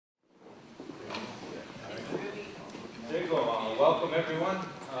Welcome everyone.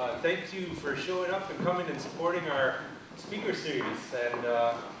 Thank you for showing up and coming and supporting our speaker series. And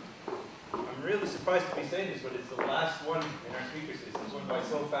I'm really surprised to be saying this, but it's the last one in our speaker series. This went by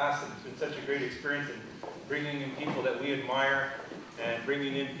so fast, and it's been such a great experience in bringing in people that we admire and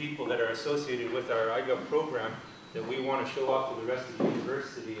bringing in people that are associated with our IGOV program that we want to show off to the rest of the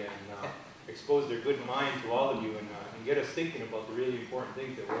university and expose their good mind to all of you and get us thinking about the really important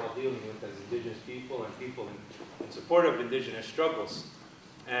things that we're all dealing with as Indigenous people and people in support of Indigenous struggles.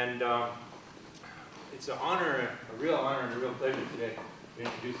 And it's an honor, a real honor and a real pleasure today to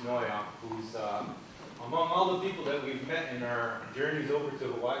introduce Noea, who's among all the people that we've met in our journeys over to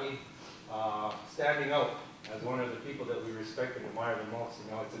Hawaii, standing out as one of the people that we respect and admire the most.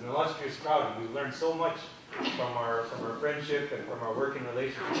 You know, it's an illustrious crowd, and we've learned so much from our friendship and from our working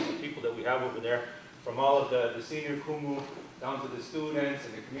relationships with people that we have over there, from all of the senior kumu down to the students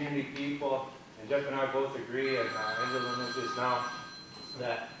and the community people. And Jeff and I both agree, and Angela knows this now,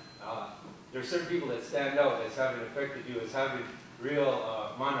 that there are certain people that stand out as having affected you, as having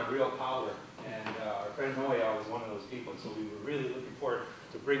real mana, real power. And our friend Noea was one of those people, so we were really looking forward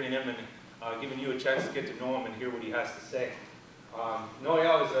to bringing him and giving you a chance to get to know him and hear what he has to say.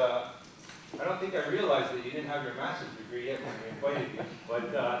 Noea was I don't think I realized that you didn't have your master's degree yet when we invited you,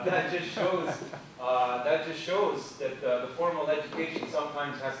 but that just shows that the formal education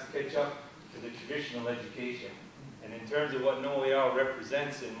sometimes has to catch up to the traditional education. And in terms of what Noea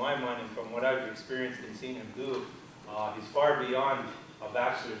represents in my mind and from what I've experienced and seen him do, he's far beyond a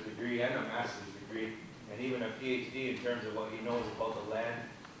bachelor's degree and a master's degree, and even a PhD in terms of what he knows about the land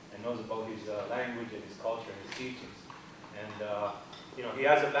and knows about his language and his culture and his teachings. And you know, he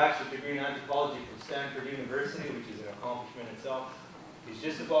has a bachelor's degree in anthropology from Stanford University, which is an accomplishment itself. He's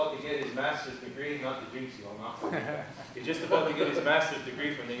just about to get his master's degree, not to jinx you, I'm not saying that. He's just about to get his master's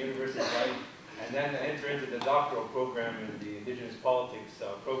degree from the University of Hawaii, and then enter into the doctoral program in the Indigenous Politics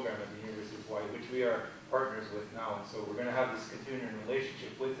program at the University of Hawaii, which we are partners with now. And so we're going to have this continuing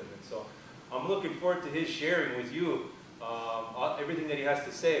relationship with him. And so I'm looking forward to his sharing with you everything that he has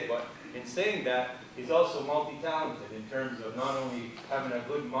to say. But in saying that, he's also multi-talented in terms of not only having a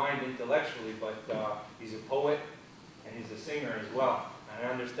good mind intellectually, but he's a poet and he's a singer as well. And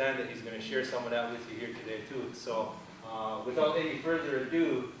I understand that he's going to share some of that with you here today too. So without any further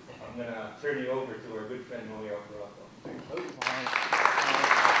ado, I'm going to turn you over to our good friend Noea Peralto.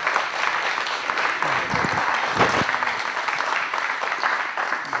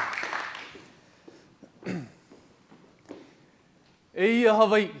 E ia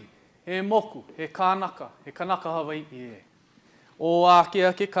Hawai'i, he moku, he Kanaka Hawai'i e. O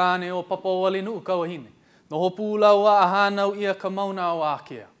ākea ke kāne o papa o alinu kawahine. No hopūlau a hānau ia ka mauna o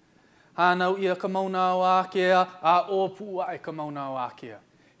ākea. Hānau ia ka mauna o ākea, a o pua e ka mauna o ākea.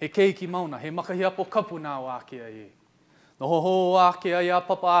 He keiki mauna, he makahiapo kapu nā o ākea e. No hoho o ākea ia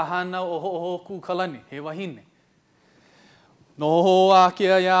papa a hānau o hoho ku kalani, he wahine. No hoho o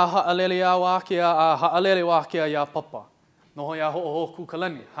ākea ia haalele a o ākea, a haalele o ākea ia papa. Noho ia ho'oho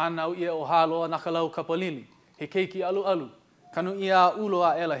kukalani, hānau ia o hāloa nakalau kapalili, he keiki alu, kanu ia ulo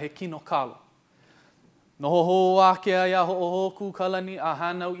a ela he kino kalo. Noho ho ākea ia ho'oho kukalani a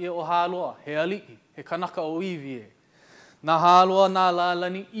hānau ia o hāloa, he ali'i, he kanaka o iwi e. Nā hāloa nā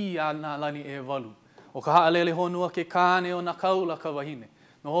lālani I a nā lani e walu. O ka haalele honua ke kāne o nā kaula ka wahine.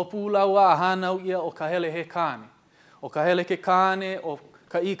 Noho pūlau a hānau ia o ka hele he kāne. O ka hele ke kāne o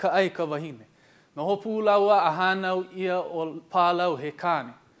ka I ka ai ka wahine. No pūlaua a hānau ia o pālau he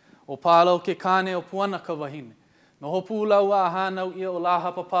kāne. O pālau ke kāne o puana ka wahine. No pūlaua a hānau ia o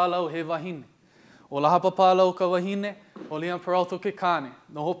lahapa pālau he wahine. O lahapa pālau ka wahine, o Liam Peralto ke kāne.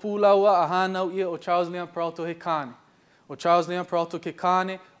 No pūlaua a hānau ia o Charles Liam Peralto he kāne. O Charles Liam Peralto ke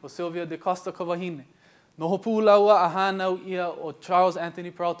kāne, o Sylvia de Costa ka wahine. No pūlaua a hānau ia o Charles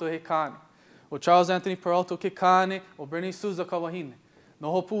Anthony Peralto he kāne. O Charles Anthony Peralto ke kāne, o Bernice Souza ka wahine.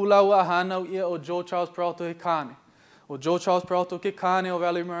 No pūlaua a hānau ia o Joe Charles Peralto he kāne. O Joe Charles Peralto ke kāne o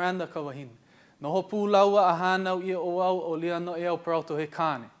Valerie Miranda ka wahine. No pūlaua a hānau ia o au o Leonel Peralto he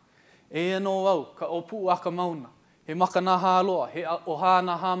kāne. E no au ka opu aka mauna. He maka nā hāloa, he oha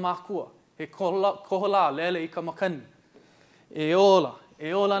nā hā mākua. He kohola lele I ka makani. E ola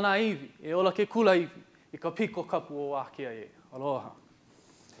nā iwi, e ola ke kula iwi. I ka piko kapu o ākea e. Aloha.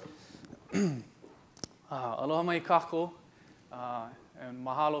 Aloha mai kako. And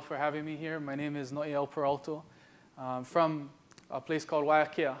mahalo for having me here. My name is Noea Peralto. I'm from a place called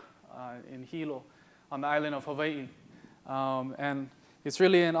Waiakea in Hilo on the island of Hawaii. And it's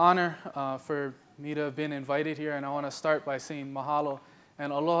really an honor for me to have been invited here. And I want to start by saying mahalo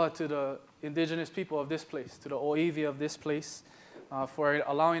and aloha to the indigenous people of this place, to the Oiwi of this place, for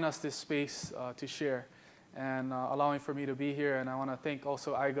allowing us this space to share. and allowing for me to be here. And I want to thank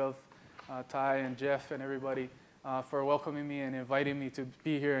also IGOV, Ty and Jeff and everybody for welcoming me and inviting me to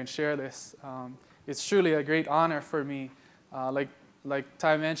be here and share this. It's truly a great honor for me. Like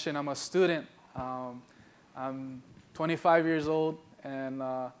Ty mentioned, I'm a student. I'm 25 years old and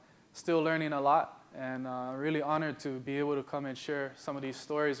still learning a lot, and really honored to be able to come and share some of these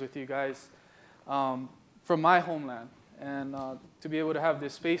stories with you guys from my homeland, and to be able to have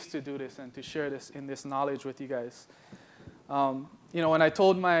this space to do this and to share this knowledge with you guys. You know, when I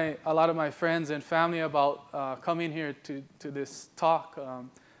told a lot of my friends and family about coming here to this talk,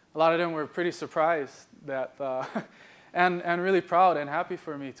 a lot of them were pretty surprised that, and really proud and happy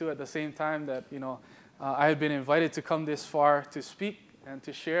for me too at the same time that, you know, I had been invited to come this far to speak and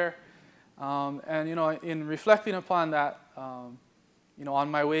to share. And, you know, in reflecting upon that, you know, on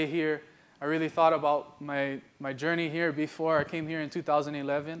my way here, I really thought about my journey here before. I came here in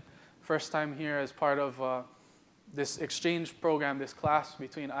 2011, first time here as part of this exchange program, this class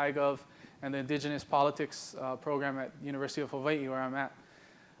between IGOV and the Indigenous Politics program at University of Hawaii, where I'm at.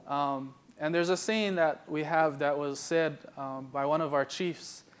 And there's a saying that we have that was said by one of our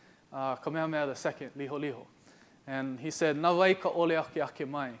chiefs, Kamehameha II, Liho Liho. And he said, "Na wai ka ole ake ake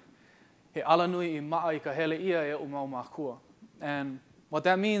mai, he ala nui I ma'a I ka hele ia e umau mākua." And what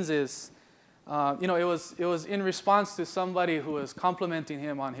that means is, you know, it was in response to somebody who was complimenting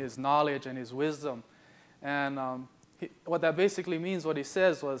him on his knowledge and his wisdom. And what that basically means, what he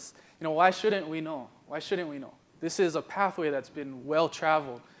says was, you know, why shouldn't we know? Why shouldn't we know? This is a pathway that's been well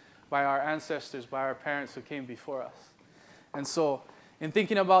traveled by our ancestors, by our parents who came before us. And so in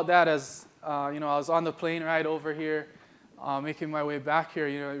thinking about that, as you know, I was on the plane ride over here, making my way back here,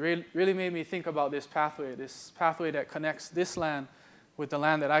 you know, it really made me think about this pathway that connects this land with the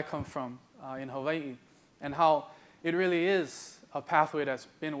land that I come from in Hawaii, and how it really is a pathway that's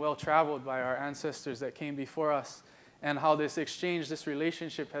been well traveled by our ancestors that came before us, and how this exchange, this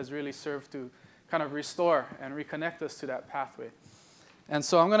relationship has really served to kind of restore and reconnect us to that pathway. And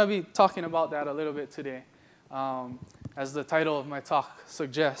so I'm going to be talking about that a little bit today, as the title of my talk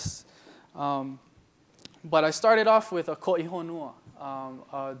suggests. But I started off with a ko'ihonua,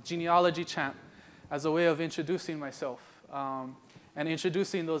 a genealogy chant, as a way of introducing myself and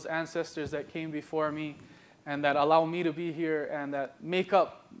introducing those ancestors that came before me and that allow me to be here and that make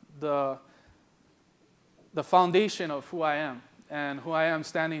up the foundation of who I am and who I am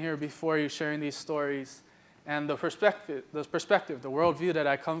standing here before you sharing these stories and the perspective, the worldview that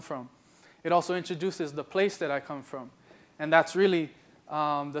I come from. It also introduces the place that I come from. And that's really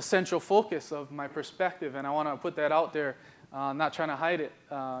the central focus of my perspective, and I want to put that out there, not trying to hide it.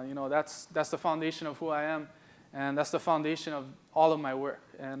 You know, that's the foundation of who I am, and that's the foundation of all of my work,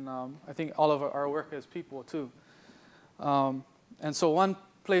 and I think all of our work as people too. And so one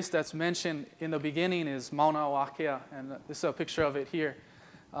place that's mentioned in the beginning is Mauna Wakea, and this is a picture of it here.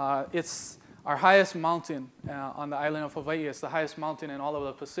 It's our highest mountain on the island of Hawaii. It's the highest mountain in all of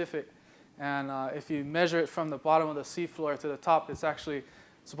the Pacific. And if you measure it from the bottom of the seafloor to the top, it's actually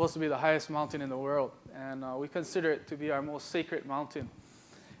supposed to be the highest mountain in the world. And we consider it to be our most sacred mountain.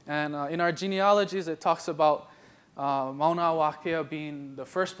 And in our genealogies, it talks about Mauna Wakea being the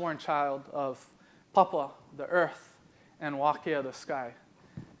firstborn child of Papa, the earth, and Wakea, the sky.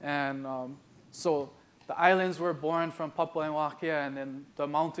 And so the islands were born from Papa and Wakea, and then the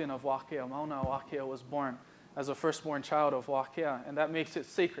mountain of Wakea, Mauna Wakea, was born as a firstborn child of Wakea. And that makes it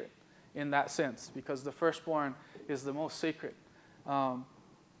sacred in that sense, because the firstborn is the most sacred.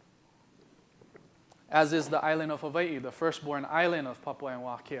 As is the island of Hawaii, the firstborn island of Papua and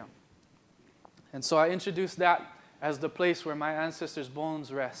Wakea. And so I introduced that as the place where my ancestors'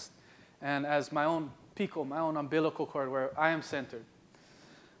 bones rest, and as my own piko, my own umbilical cord, where I am centered.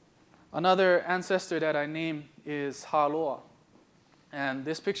 Another ancestor that I name is Haloa. And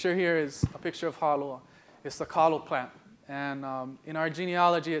this picture here is a picture of Haloa. It's the kalo plant. And in our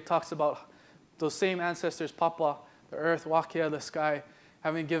genealogy, it talks about those same ancestors, Papa, the earth, Wakea, the sky,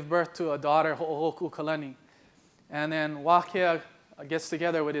 having given birth to a daughter, Ho'ohokukalani. And then Wakea gets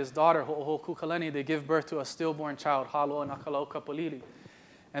together with his daughter, Ho'ohokukalani. They give birth to a stillborn child, Haloa Nakalau Kapalili.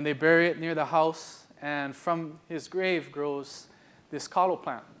 And they bury it near the house, and from his grave grows this kalo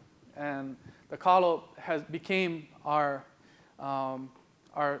plant. And the kalo became our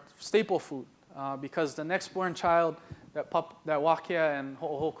staple food, because the next born child that Wakea and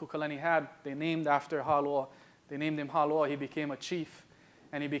Ho'ohokukalani had, they named after Haloa. They named him Haloa. He became a chief,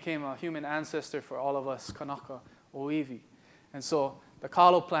 and he became a human ancestor for all of us, Kanaka Maoli. And so the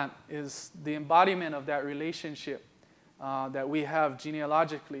kalo plant is the embodiment of that relationship that we have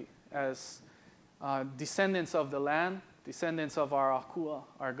genealogically as descendants of the land, descendants of our akua,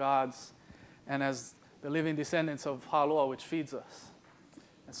 our gods, and as the living descendants of Haloa, which feeds us.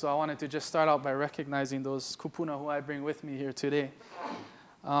 And so I wanted to just start out by recognizing those kupuna who I bring with me here today.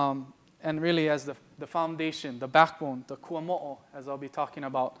 And really as the foundation, the backbone, the Kuamoʻo, as I'll be talking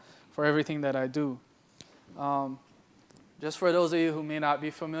about for everything that I do. Just for those of you who may not be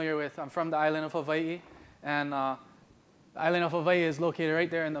familiar with, I'm from the island of Hawai'i, and the island of Hawai'i is located right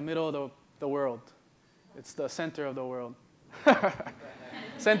there in the middle of the world. It's the center of the world.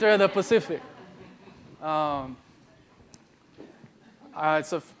 Center of the Pacific. I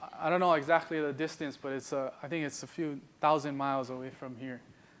don't know exactly the distance, but I think it's a few thousand miles away from here.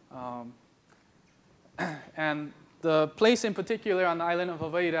 And the place in particular on the island of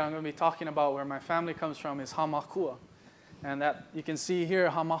Hawai'i that I'm going to be talking about, where my family comes from, is Hamakua. And that you can see here,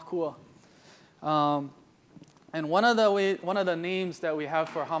 Hamakua. And one of the names that we have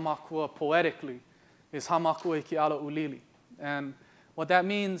for Hamakua poetically is Hamakua ki ala ulili. And what that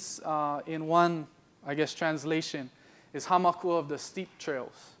means in one, I guess, translation is Hamakua of the steep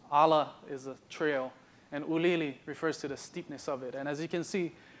trails. Ala is a trail, and ulili refers to the steepness of it. And as you can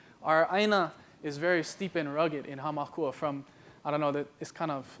see, our aina is very steep and rugged in Hamakua from, I don't know, it's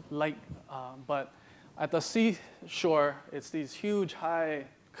kind of light, but at the seashore, it's these huge high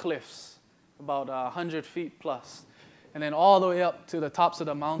cliffs, about 100 feet plus. And then all the way up to the tops of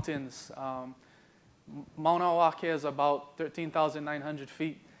the mountains, Mauna Oahe is about 13,900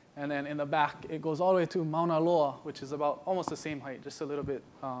 feet. And then in the back, it goes all the way to Mauna Loa, which is about almost the same height, just a little bit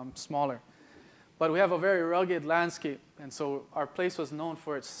smaller. But we have a very rugged landscape, and so our place was known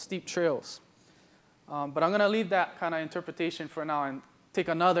for its steep trails. But I'm going to leave that kind of interpretation for now and take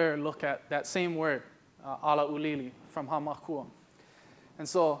another look at that same word, ala ulili, from Hamakua. And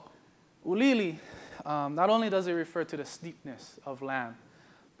so ulili, not only does it refer to the steepness of land,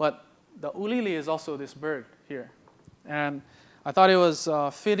 but the ulili is also this bird here. And I thought it was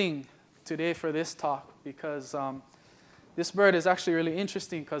fitting today for this talk because this bird is actually really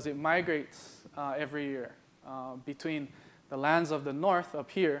interesting because it migrates every year between the lands of the north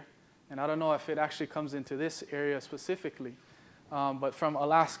up here, and I don't know if it actually comes into this area specifically, but from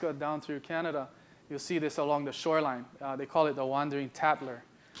Alaska down through Canada, you'll see this along the shoreline. They call it the wandering tattler.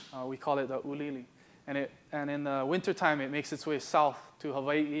 We call it the ulili. And in the wintertime, it makes its way south to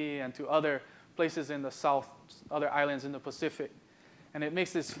Hawaii and to other places in the south, other islands in the Pacific. And it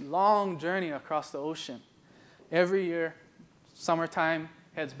makes this long journey across the ocean. Every year, summertime,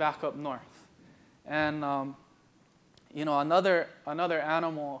 heads back up north. And you know, another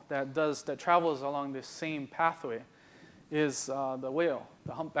animal that travels along this same pathway is the whale,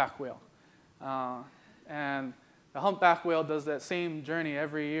 the humpback whale. And the humpback whale does that same journey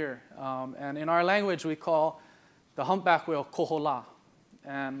every year. And in our language, we call the humpback whale kohola.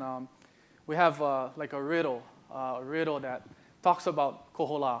 And we have like a riddle that talks about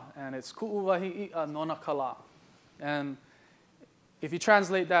kohola, and it's ku'uwahi'i nona kala. And if you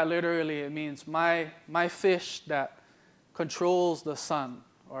translate that literally, it means my fish that controls the sun,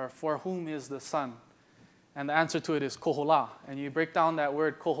 or for whom is the sun. And the answer to it is kohola. And you break down that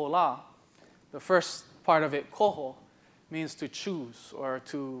word kohola, the first part of it, koho, means to choose or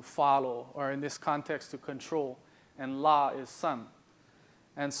to follow, or in this context, to control. And la is sun.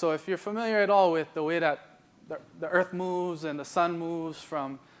 And so if you're familiar at all with the way that the earth moves and the sun moves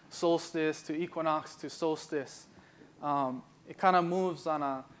from solstice to equinox to solstice, it kind of moves on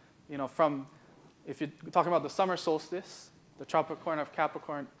a, from, if you're talking about the summer solstice, the Tropic of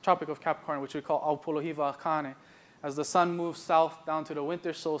Capricorn, which we call Aupolohiwa Akane, as the sun moves south down to the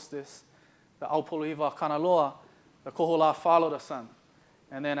winter solstice, the Aupolohiwa Kanaloa, the kohola follow the sun.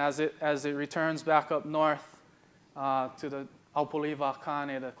 And then as it returns back up north to the Aupolohiwa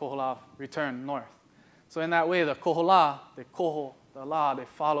Akane, the kohola return north. So in that way, the kohola, the koho, the la, they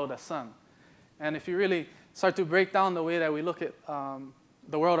follow the sun. And if you really start to break down the way that we look at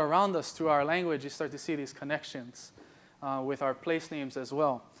the world around us through our language, you start to see these connections with our place names as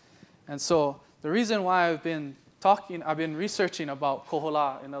well. And so the reason why I've been researching about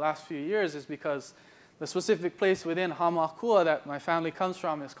kohola in the last few years is because the specific place within Hamakua that my family comes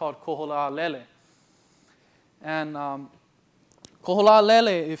from is called Kohola Lele. And Kohola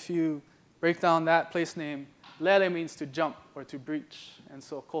Lele, if you break down that place name, Lele means to jump or to breach. And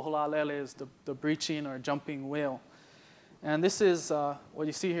so Kohola Lele is the breaching or jumping whale. And this is what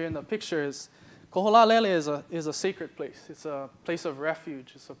you see here in the picture is Kohola Lele is a sacred place. It's a place of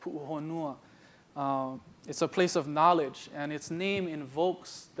refuge. It's a pu'uhonua. It's a place of knowledge. And its name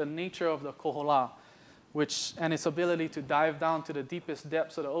invokes the nature of the kohola, and its ability to dive down to the deepest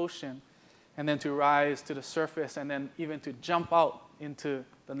depths of the ocean and then to rise to the surface and then even to jump out into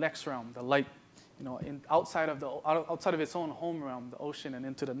the next realm, the light, outside of its own home realm, the ocean, and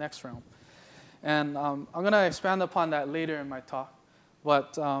into the next realm. And I'm going to expand upon that later in my talk.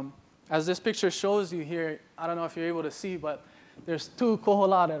 But as this picture shows you here, I don't know if you're able to see, but there's two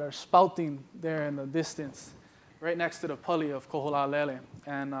kohola that are spouting there in the distance, right next to the pali of Koholalele.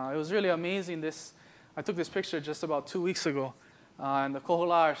 And it was really amazing. I took this picture just about 2 weeks ago, and the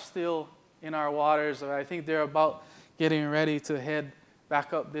kohola are still in our waters. I think they're about getting ready to head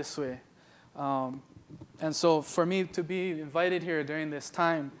back up this way. And so for me to be invited here during this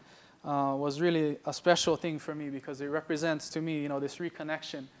time was really a special thing for me, because it represents to me, this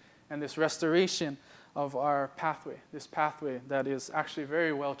reconnection and this restoration of our pathway, this pathway that is actually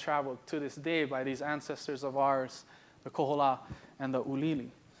very well traveled to this day by these ancestors of ours, the kohola and the ulili.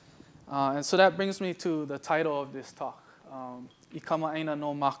 And so that brings me to the title of this talk, I Kamaʻāina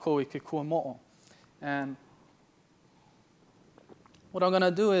no Mākou I ke Kuamoʻo. And what I'm going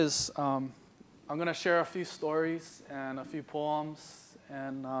to do is I'm going to share a few stories and a few poems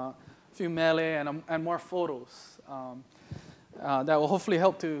and a few mele and more photos that will hopefully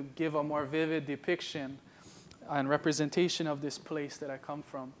help to give a more vivid depiction and representation of this place that I come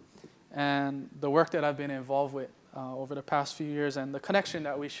from and the work that I've been involved with over the past few years and the connection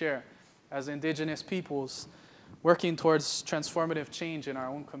that we share as indigenous peoples working towards transformative change in our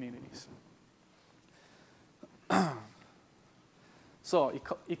own communities. So,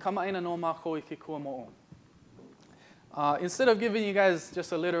 I Kamaʻāina no Mākou I ke Kuamoʻo. Instead of giving you guys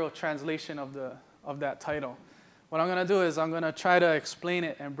just a literal translation of that title, what I'm going to do is I'm going to try to explain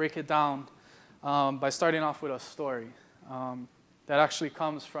it and break it down by starting off with a story that actually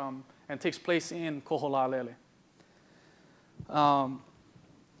comes from and takes place in Koholalele.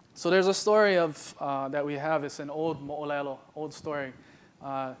 So there's a story that we have. It's an old mo'olelo, old story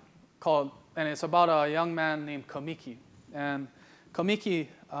and it's about a young man named Kamiki. And Kamiki,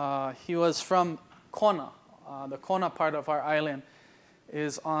 he was from Kona. The Kona part of our island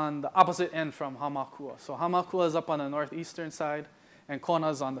is on the opposite end from Hamakua. So Hamakua is up on the northeastern side, and Kona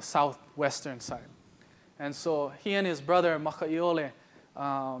is on the southwestern side. And so he and his brother Maka'iole,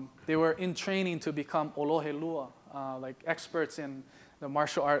 they were in training to become olohe lua, like experts in the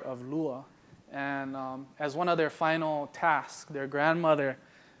martial art of lua. And as one of their final tasks, their grandmother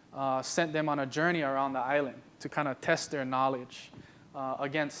sent them on a journey around the island to kind of test their knowledge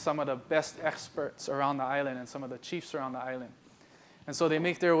against some of the best experts around the island and some of the chiefs around the island. And so they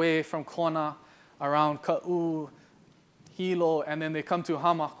make their way from Kona around Ka'u, Hilo, and then they come to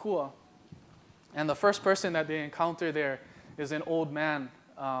Hamakua. And the first person that they encounter there is an old man.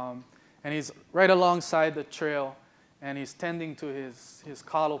 And he's right alongside the trail, and he's tending to his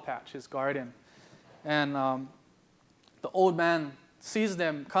kalo patch, his garden. And the old man sees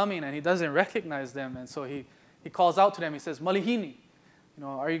them coming, and he doesn't recognize them. And so he calls out to them. He says, "Malihini,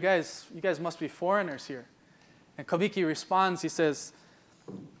 are you guys must be foreigners here." And Kamiki responds, he says,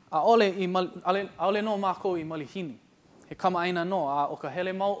 "Aole no Mākou I malihini. He Kamaʻāina no, a o ka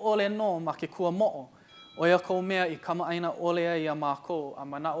hele mau ole no ma ke Kuamoʻo. Oia kou mea I Kamaʻāina ole ai a Mākou, a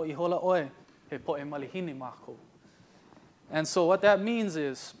mana'o I hola oe, he po'e malihini Mākou." And so what that means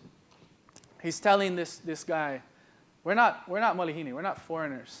is, he's telling this guy, we're not malihini, we're not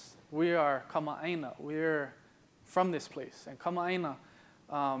foreigners. We are Kamaʻāina, we're from this place. And Kamaʻāina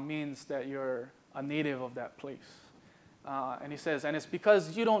means that you're a native of that place. And he says, and it's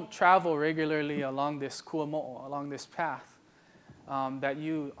because you don't travel regularly along this Kuamo'o, along this path, that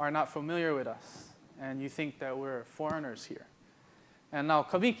you are not familiar with us, and you think that we're foreigners here. And now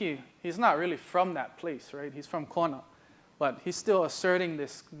Kamiki, he's not really from that place, right? He's from Kona, but he's still asserting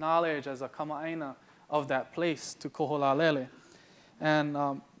this knowledge as a Kamaʻāina of that place to Koholalele.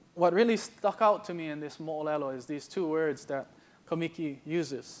 And what really stuck out to me in this mo'olelo is these two words that Kamiki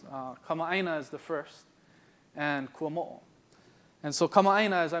uses. Kamaʻāina is the first, and Kuamo'o. And so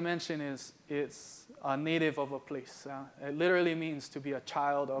Kamaʻāina, as I mentioned, it's a native of a place. It literally means to be a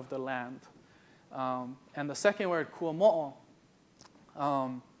child of the land. And the second word, Kuamo'o,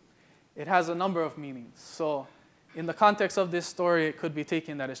 it has a number of meanings. So in the context of this story, it could be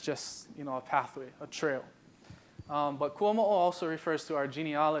taken that it's just a pathway, a trail. But Kuamo'o also refers to our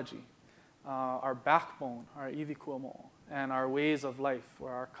genealogy, our backbone, our iwi Kuamo'o, and our ways of life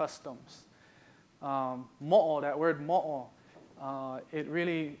or our customs. Mo'o, that word mo'o, it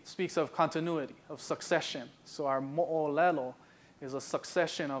really speaks of continuity, of succession. So our mo'olelo is a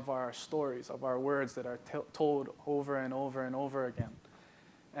succession of our stories, of our words that are told over and over and over again.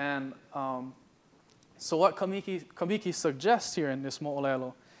 And so what Kamiki suggests here in this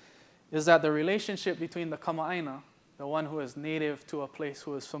mo'olelo is that the relationship between the Kamaʻāina, the one who is native to a place,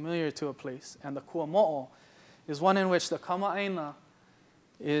 who is familiar to a place, and the Kuamo'o is one in which the Kamaʻāina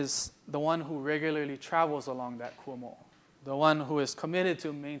is the one who regularly travels along that Kuamo'o. the one who is committed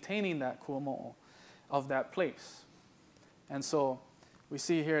to maintaining that kuamo'o of that place. And so we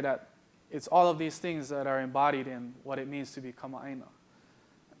see here that it's all of these things that are embodied in what it means to be Kamaʻāina.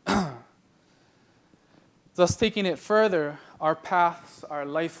 Thus, taking it further, our paths, our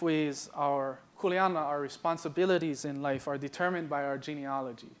life ways, our kuleana, our responsibilities in life are determined by our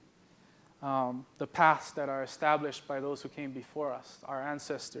genealogy. The paths that are established by those who came before us, our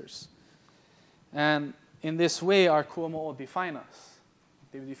ancestors. And in this way, our kuamo'o define us.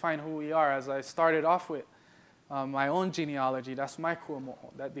 They define who we are. As I started off with my own genealogy, that's my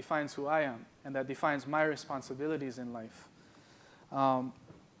kuamo'o. That defines who I am, and that defines my responsibilities in life.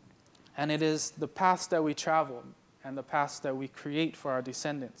 And it is the paths that we travel and the paths that we create for our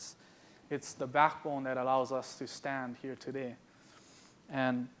descendants. It's the backbone that allows us to stand here today.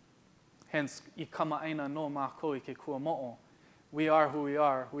 And hence, I Kamaʻāina no Mākou I ke Kuamo'o. We are who we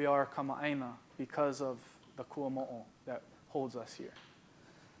are. We are Kamaʻāina because of the Kuamo'o that holds us here.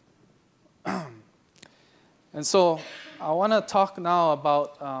 And so I want to talk now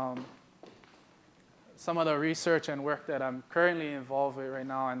about some of the research and work that I'm currently involved with right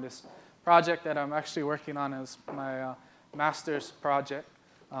now. And this project that I'm actually working on is my master's project,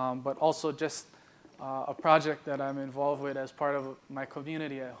 but also just a project that I'm involved with as part of my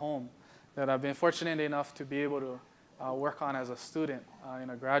community at home that I've been fortunate enough to be able to work on as a student in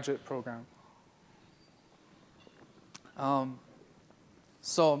a graduate program.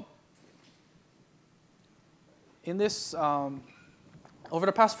 So in this, over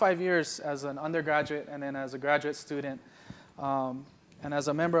the past 5 years as an undergraduate and then as a graduate student, and as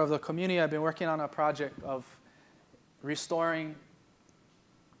a member of the community, I've been working on a project of restoring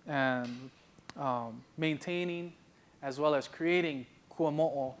and maintaining as well as creating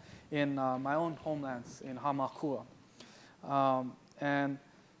kuamo'o in my own homelands in Hamakua. And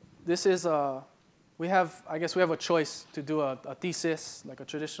this is I guess we have a choice to do a thesis, like a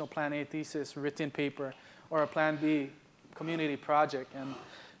traditional Plan A thesis, written paper, or a Plan B community project. And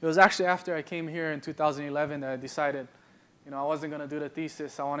it was actually after I came here in 2011 that I decided, I wasn't going to do the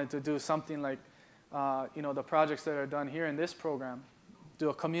thesis. I wanted to do something like, the projects that are done here in this program, do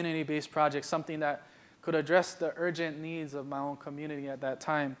a community-based project, something that could address the urgent needs of my own community at that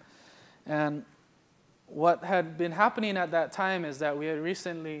time. And what had been happening at that time is that we had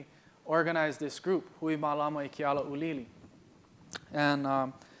recently organized this group, Hui Mālama I Keala Ulili.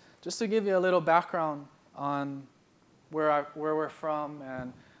 And just to give you a little background on where we're from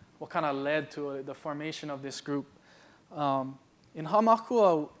and what kind of led to the formation of this group. In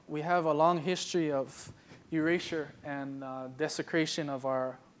Hamakua, we have a long history of erasure and desecration of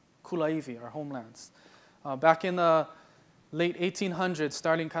our kulaiwi, our homelands. Back in the late 1800s,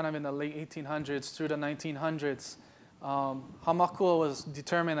 starting kind of in the late 1800s through the 1900s, Hamakua was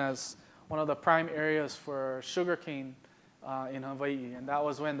determined as one of the prime areas for sugarcane in Hawaii. And that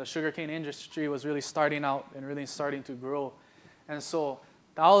was when the sugarcane industry was really starting out and really starting to grow. And so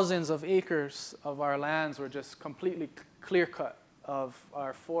thousands of acres of our lands were just completely clear-cut of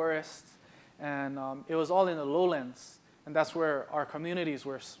our forests. And it was all in the lowlands. And that's where our communities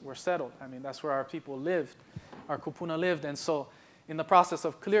were settled. I mean, that's where our people lived, our kupuna lived. And so in the process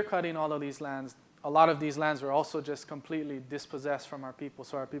of clear-cutting all of these lands, a lot of these lands were also just completely dispossessed from our people,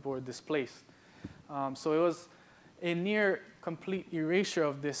 so our people were displaced. So it was a near complete erasure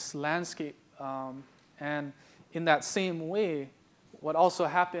of this landscape. And in that same way, what also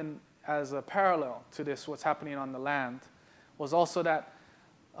happened as a parallel to this, what's happening on the land, was also that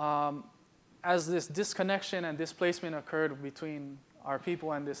as this disconnection and displacement occurred between our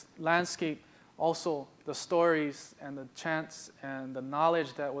people and this landscape, also the stories and the chants and the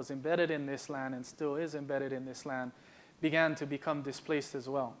knowledge that was embedded in this land and still is embedded in this land began to become displaced as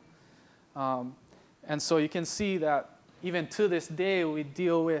well. And so you can see that even to this day we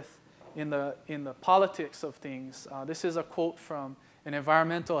deal with in the politics of things. This is a quote from an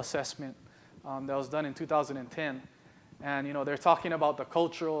environmental assessment that was done in 2010. And they're talking about the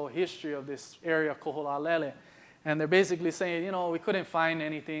cultural history of this area, Koholalele. And they're basically saying, we couldn't find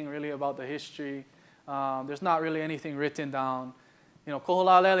anything really about the history. There's not really anything written down.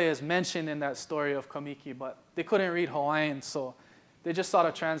 Koholalele is mentioned in that story of Kamiki, but they couldn't read Hawaiian, so they just saw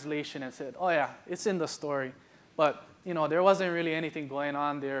the translation and said, oh yeah, it's in the story. But, there wasn't really anything going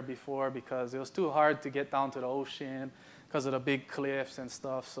on there before because it was too hard to get down to the ocean because of the big cliffs and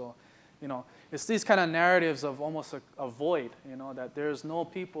stuff. So, it's these kind of narratives of almost a void, that there's no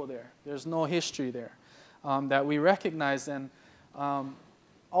people there. There's no history there that we recognize. And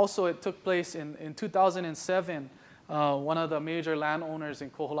also it took place in 2007. One of the major landowners in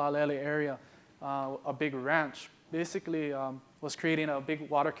Koholalele area, a big ranch, basically was creating a big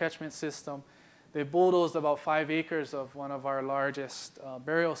water catchment system they bulldozed about 5 acres of one of our largest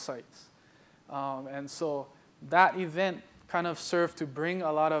burial sites. And so that event kind of served to bring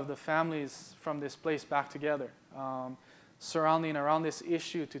a lot of the families from this place back together, surrounding around this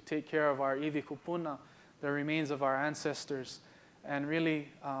issue to take care of our iwi kupuna, the remains of our ancestors. And really,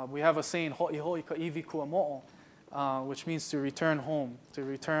 we have a saying, ho'i ho'i ka iwi Kuamoʻo, which means to return home, to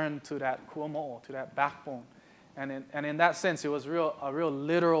return to that Kuamoʻo, to that backbone. And in that sense, it was a real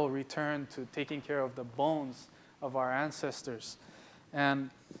literal return to taking care of the bones of our ancestors. And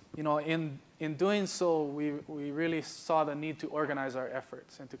you know, in doing so, we really saw the need to organize our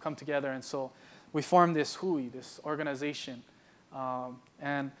efforts and to come together. And so we formed this hui, this organization.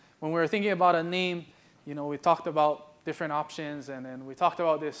 And when we were thinking about a name, you know, we talked about different options, and then we talked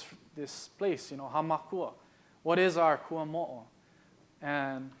about this place, you know, Hamakua. What is our Kuamoʻo?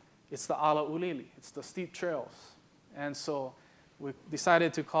 And it's the ala ulili, it's the steep trails. And so we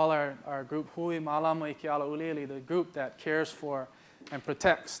decided to call our group Hui Malama Iki Ala Ulili, the group that cares for and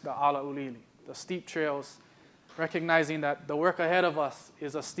protects the ala ulili, the steep trails, recognizing that the work ahead of us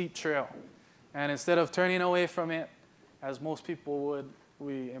is a steep trail. And instead of turning away from it, as most people would,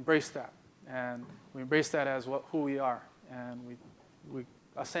 we embrace that. And we embrace that as who we are. And we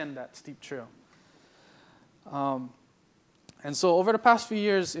ascend that steep trail. And so over the past few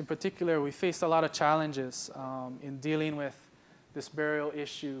years in particular, we faced a lot of challenges in dealing with this burial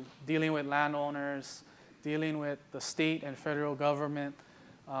issue, dealing with landowners, dealing with the state and federal government,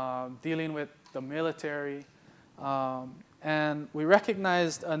 dealing with the military. And we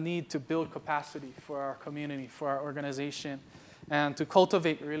recognized a need to build capacity for our community, for our organization, and to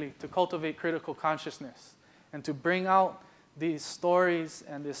cultivate critical consciousness, and to bring out these stories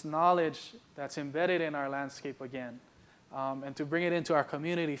and this knowledge that's embedded in our landscape again. And to bring it into our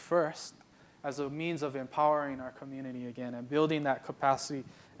community first as a means of empowering our community again and building that capacity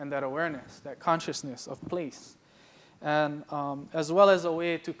and that awareness, that consciousness of place. And as well as a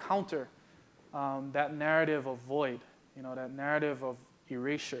way to counter that narrative of void, you know, that narrative of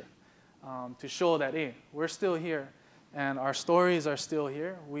erasure, to show that, hey, we're still here and our stories are still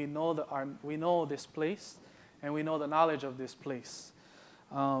here. We know this place and we know the knowledge of this place.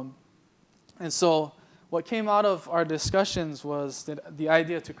 And so what came out of our discussions was the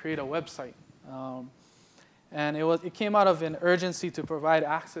idea to create a website. And it came out of an urgency to provide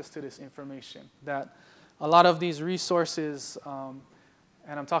access to this information, that a lot of these resources,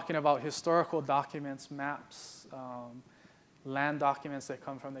 and I'm talking about historical documents, maps, land documents that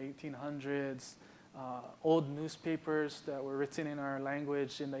come from the 1800s, old newspapers that were written in our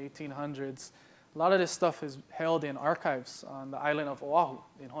language in the 1800s. A lot of this stuff is held in archives on the island of Oahu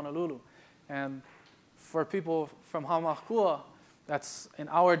in Honolulu. And for people from Hamakua, that's an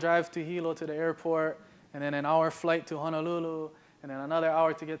hour drive to Hilo to the airport, and then an hour flight to Honolulu, and then another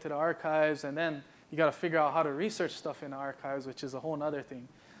hour to get to the archives, and then you got to figure out how to research stuff in the archives, which is a whole other thing.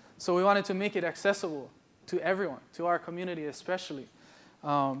 So we wanted to make it accessible to everyone, to our community especially,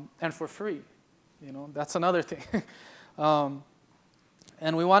 and for free. You know, that's another thing.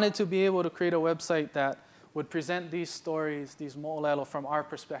 And we wanted to be able to create a website that would present these stories, these mo'olelo, from our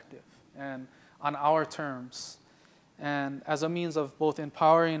perspective and on our terms, and as a means of both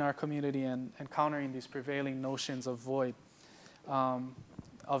empowering our community and countering these prevailing notions of void,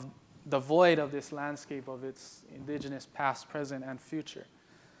 of the void of this landscape, of its indigenous past, present, and future.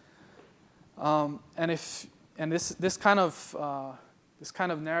 And this kind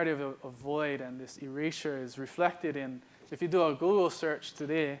of narrative of void and this erasure is reflected in, if you do a Google search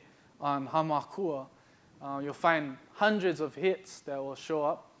today on Hamakua, you'll find hundreds of hits that will show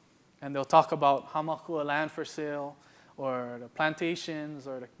up, and they'll talk about Hamakua land for sale, or the plantations,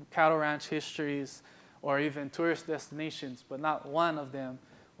 or the cattle ranch histories, or even tourist destinations, but not one of them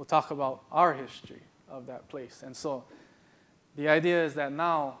will talk about our history of that place. And so the idea is that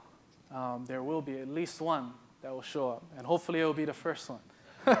now there will be at least one that will show up, and hopefully it will be the first one.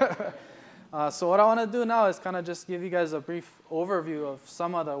 So what I want to do now is kind of just give you guys a brief overview of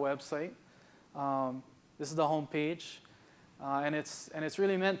some of the website. This is the homepage. And it's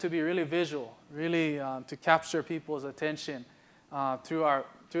really meant to be really visual, really to capture people's attention through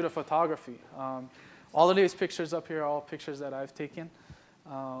the photography. All of these pictures up here are all pictures that I've taken.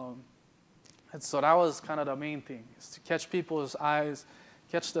 And so that was kind of the main thing, is to catch people's eyes,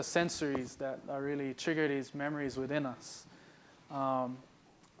 catch the sensories that really trigger these memories within us.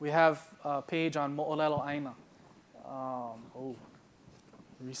 We have a page on Mo'olelo Aina.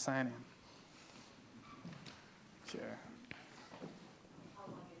 Re-signing. Okay.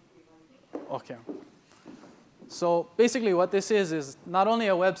 Okay. So basically what this is not only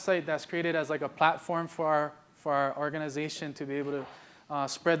a website that's created as like a platform for our organization to be able to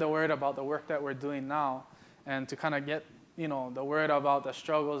spread the word about the work that we're doing now, and to kind of get the word about the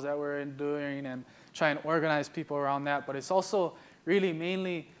struggles that we're doing and try and organize people around that. But it's also really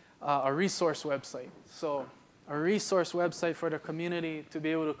mainly a resource website. So a resource website for the community to be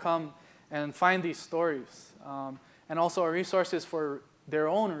able to come and find these stories. And also resources for their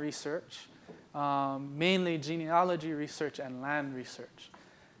own research, mainly genealogy research and land research.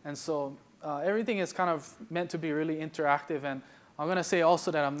 And so everything is kind of meant to be really interactive. And I'm going to say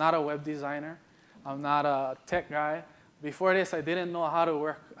also that I'm not a web designer. I'm not a tech guy. Before this, I didn't know how to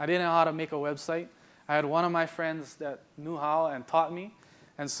work. I didn't know how to make a website. I had one of my friends that knew how and taught me.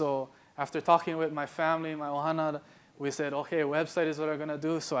 And so after talking with my family, my ohana, we said, okay, website is what we're going to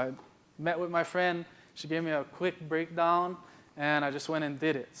do. So I met with my friend. She gave me a quick breakdown, and I just went and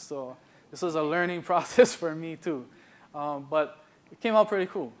did it. So this was a learning process for me, too. But it came out pretty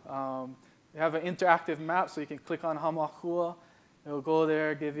cool. We have an interactive map, so you can click on Hamakua. It'll go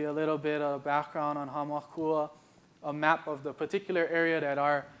there, give you a little bit of background on Hamakua, a map of the particular area that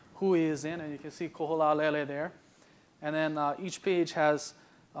our hui is in, and you can see Koholalele there. And then each page has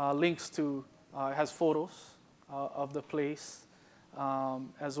links to, has photos of the place,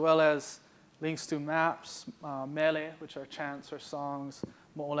 as well as links to maps, mele, which are chants or songs,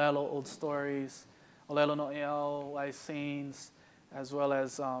 mo'olelo, old stories, olelo no eau, wise sayings, as well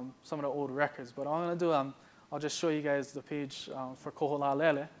as some of the old records. But all I'm going to do, I'll just show you guys the page for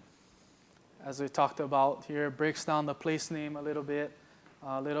Koholalele. As we talked about here, breaks down the place name a little bit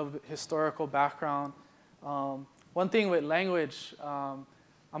historical background. One thing with language,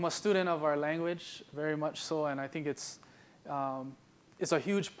 I'm a student of our language, very much so, and I think it's a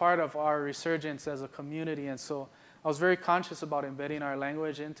huge part of our resurgence as a community. And so I was very conscious about embedding our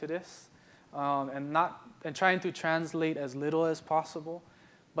language into this, and trying to translate as little as possible,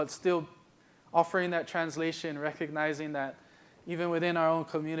 but still offering that translation, recognizing that even within our own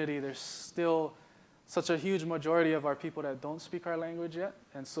community, there's still such a huge majority of our people that don't speak our language yet.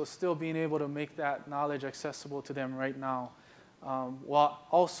 And so still being able to make that knowledge accessible to them right now, while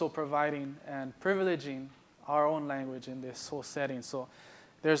also providing and privileging our own language in this whole setting. So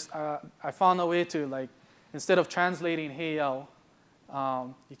I found a way to, instead of translating heiau,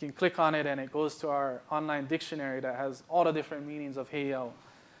 you can click on it and it goes to our online dictionary that has all the different meanings of heiau.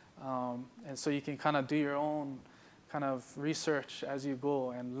 And so you can kind of do your own kind of research as you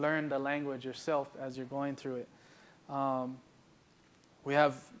go and learn the language yourself as you're going through it. We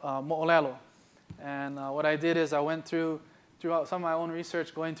have mo'olelo. And what I did is I went throughout some of my own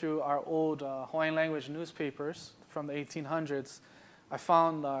research, going through our old Hawaiian language newspapers from the 1800s. I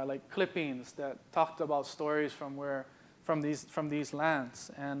found clippings that talked about stories from these lands.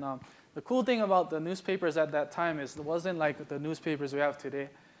 And the cool thing about the newspapers at that time is it wasn't like the newspapers we have today.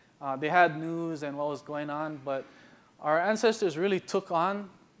 They had news and what was going on, but our ancestors really took on,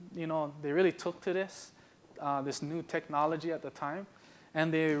 they really took to this new technology at the time,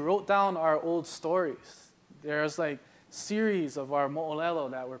 and they wrote down our old stories. There's series of our mo'olelo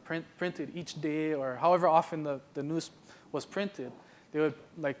that were printed each day, or however often the news was printed. They would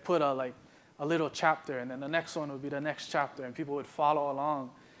put a little chapter, and then the next one would be the next chapter, and people would follow along.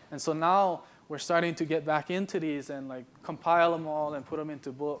 And so now we're starting to get back into these and compile them all and put them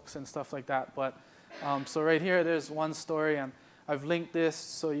into books and stuff like that. But so right here, there's one story, and I've linked this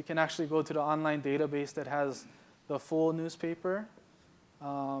so you can actually go to the online database that has the full newspaper,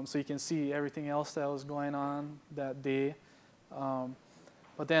 so you can see everything else that was going on that day.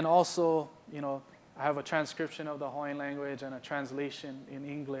 But then also, I have a transcription of the Hawaiian language and a translation in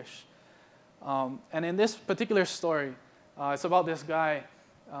English. And in this particular story, it's about this guy.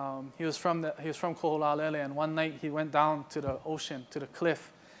 He was from Koholalele, and one night he went down to the ocean, to the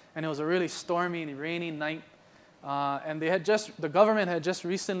cliff, and it was a really stormy, rainy night. And the government had just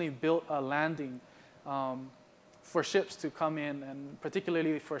recently built a landing for ships to come in, and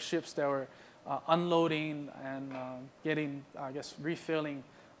particularly for ships that were unloading and getting, refilling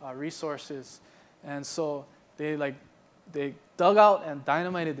resources. And so they dug out and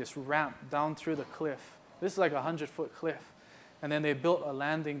dynamited this ramp down through the cliff. This is like a 100-foot cliff. And then they built a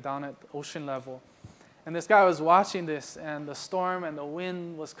landing down at ocean level. And this guy was watching this, and the storm and the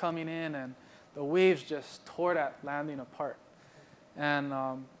wind was coming in, and the waves just tore that landing apart. And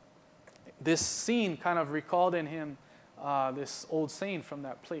this scene kind of recalled in him this old saying from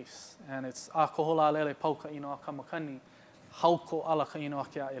that place. And it's "A koholalele pauka ino akamakani, hauko alaka ino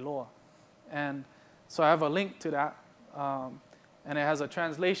akia eloa." And so I have a link to that. And it has a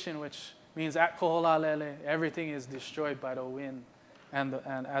translation which means at Koholalele, everything is destroyed by the wind. And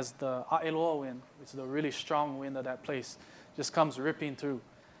as the A'eloa wind, it's the really strong wind of that place, just comes ripping through.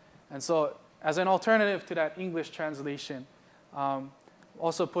 And so as an alternative to that English translation,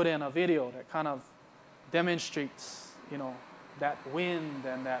 also put in a video that kind of demonstrates, that wind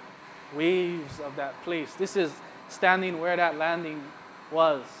and that waves of that place. This is standing where that landing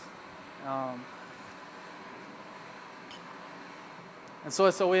was. And so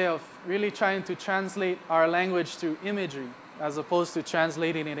it's a way of really trying to translate our language through imagery as opposed to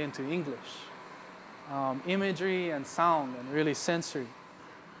translating it into English. Imagery and sound and really sensory.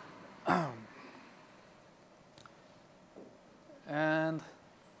 And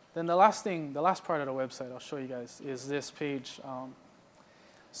then the last part of the website I'll show you guys is this page.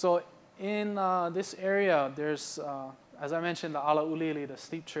 So in this area, there's, as I mentioned, the ala ulili, the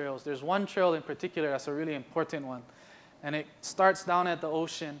steep trails. There's one trail in particular that's a really important one. And it starts down at the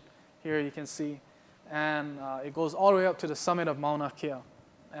ocean, here you can see, and it goes all the way up to the summit of Mauna Kea.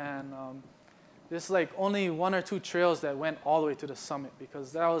 And there's like only one or two trails that went all the way to the summit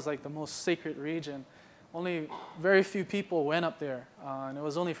because that was like the most sacred region. Only very few people went up there, and it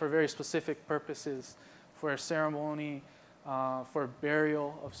was only for very specific purposes, for ceremony, for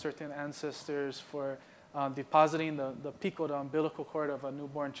burial of certain ancestors, for depositing the piko, the umbilical cord of a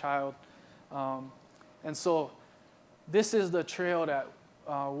newborn child. And so this is the trail that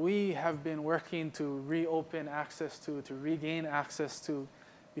we have been working to reopen access to regain access to.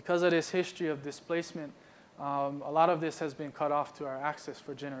 Because of this history of displacement, a lot of this has been cut off to our access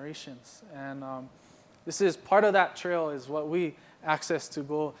for generations. And this is part of that trail is what we access to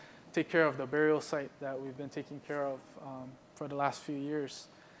go take care of the burial site that we've been taking care of for the last few years.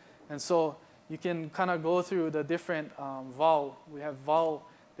 And so you can kind of go through the different VAL. We have VAL,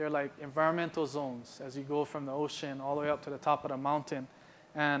 they're like environmental zones as you go from the ocean all the way up to the top of the mountain.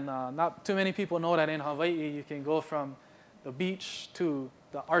 And not too many people know that in Hawaii you can go from the beach to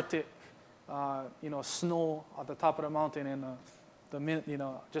the Arctic, snow at the top of the mountain in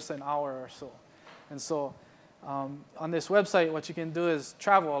just an hour or so. And so on this website, what you can do is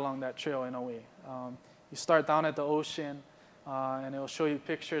travel along that trail in a way. You start down at the ocean, and it'll show you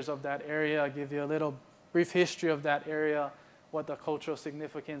pictures of that area, give you a little brief history of that area, what the cultural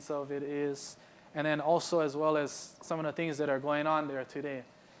significance of it is, and then also as well as some of the things that are going on there today.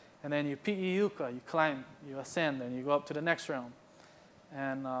 And then you pi'iuka, you climb, you ascend, and you go up to the next realm.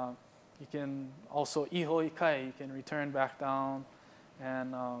 And you can also iho ikai, you can return back down.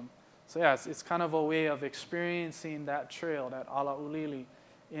 And so yeah, it's kind of a way of experiencing that trail, that ala ulili,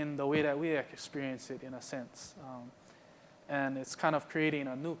 in the way that we experience it in a sense. And it's kind of creating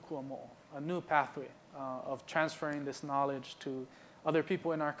a new kuamoʻo, a new pathway of transferring this knowledge to other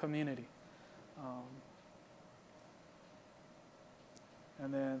people in our community.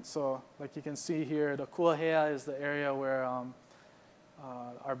 And then, so like you can see here, the kuahea is the area where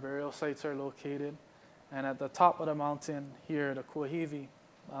our burial sites are located. And at the top of the mountain here, the kuahivi,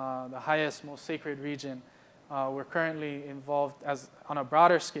 the highest, most sacred region, we're currently involved on a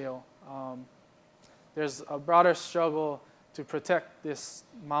broader scale. There's a broader struggle to protect this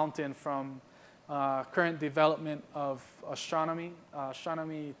mountain from current development of astronomy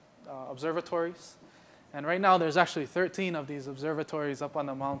observatories. And right now there's actually 13 of these observatories up on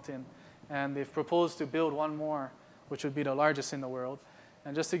the mountain, and they've proposed to build one more, which would be the largest in the world.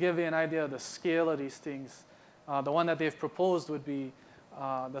 And just to give you an idea of the scale of these things, the one that they've proposed would be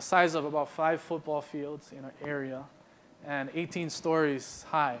the size of about 5 football fields in an area and 18 stories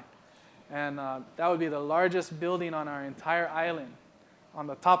high. And that would be the largest building on our entire island on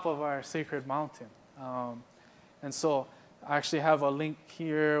the top of our sacred mountain. And so I actually have a link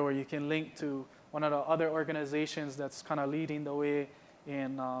here where you can link to one of the other organizations that's kind of leading the way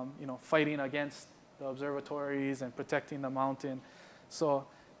in fighting against the observatories and protecting the mountain. So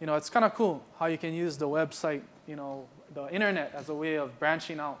it's kind of cool how you can use the website, the internet as a way of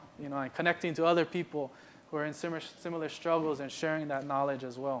branching out, and connecting to other people who are in similar struggles and sharing that knowledge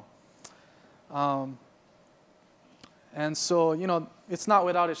as well. And so, it's not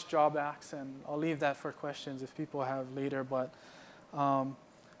without its drawbacks, and I'll leave that for questions if people have later. But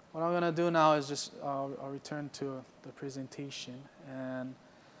what I'm going to do now is just I'll return to the presentation. And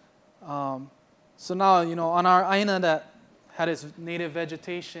so now, on our aina that had its native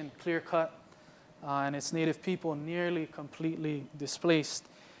vegetation clear-cut and its native people nearly completely displaced,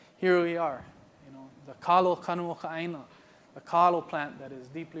 here we are, the kalo Kamaʻāina, the kalo plant that is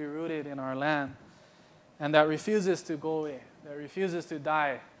deeply rooted in our land and that refuses to go away, that refuses to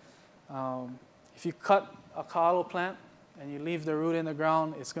die. If you cut a kalo plant and you leave the root in the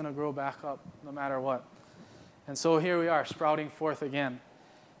ground, it's going to grow back up no matter what. And so here we are, sprouting forth again.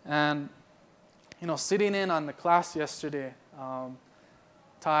 And sitting in on the class yesterday,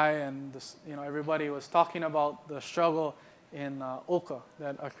 Ty and everybody was talking about the struggle in Oka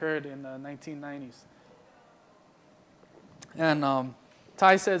that occurred in the 1990s. And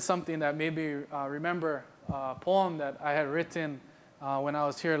Ty said something that made me remember a poem that I had written when I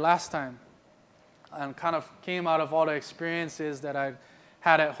was here last time, and kind of came out of all the experiences that I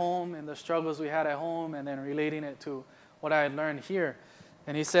had at home and the struggles we had at home, and then relating it to what I had learned here.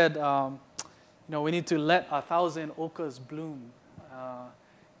 And he said, we need to let 1,000 okas bloom,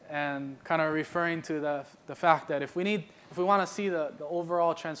 and kind of referring to the fact that if we want to see the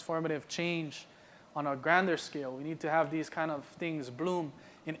overall transformative change on a grander scale, we need to have these kind of things bloom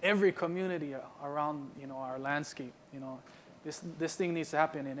in every community around our landscape. This thing needs to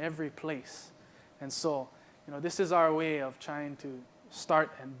happen in every place. And so, this is our way of trying to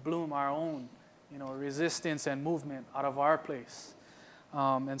start and bloom our own, resistance and movement out of our place.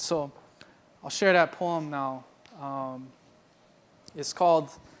 And so, I'll share that poem now. It's called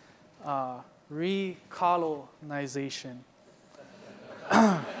Recolonization.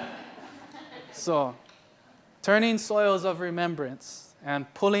 So, turning soils of remembrance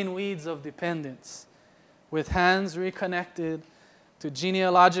and pulling weeds of dependence, with hands reconnected to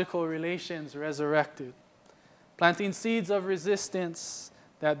genealogical relations resurrected, planting seeds of resistance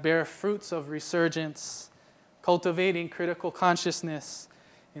that bear fruits of resurgence, cultivating critical consciousness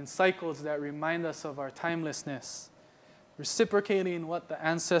in cycles that remind us of our timelessness, reciprocating what the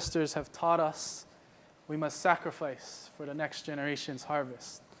ancestors have taught us, we must sacrifice for the next generation's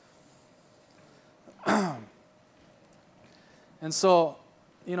harvest. And so,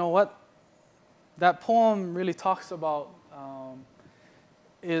 what that poem really talks about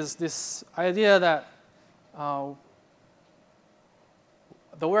is this idea that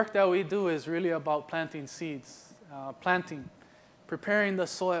the work that we do is really about planting seeds, preparing the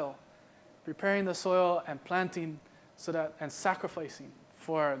soil and planting and sacrificing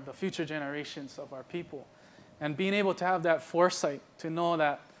for the future generations of our people, and being able to have that foresight to know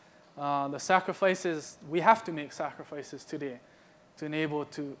that the sacrifices, we have to make sacrifices today to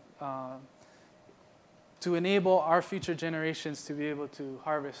enable our future generations to be able to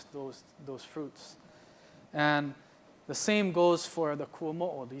harvest those fruits. And the same goes for the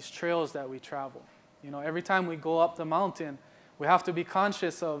Kuamoʻo, these trails that we travel. Every time we go up the mountain, we have to be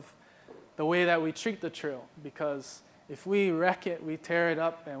conscious of the way that we treat the trail, because if we wreck it, we tear it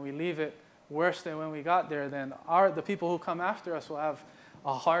up, and we leave it worse than when we got there, then the people who come after us will have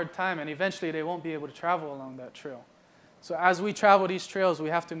a hard time, and eventually they won't be able to travel along that trail. So as we travel these trails, we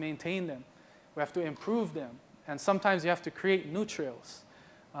have to maintain them. We have to improve them. And sometimes you have to create new trails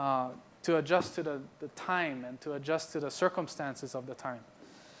to adjust to the time and to adjust to the circumstances of the time.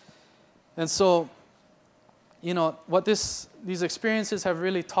 And so, what these experiences have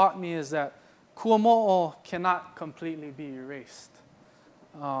really taught me is that Kuamoʻo cannot completely be erased.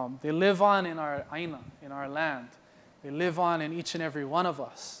 They live on in our aina, in our land. They live on in each and every one of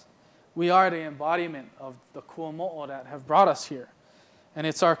us. We are the embodiment of the Kuamoʻo that have brought us here. And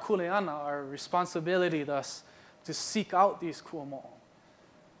it's our kuleana, our responsibility thus, to seek out these Kuamoʻo,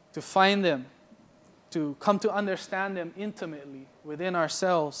 to find them, to come to understand them intimately within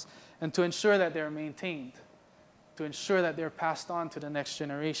ourselves, and to ensure that they're maintained, to ensure that they're passed on to the next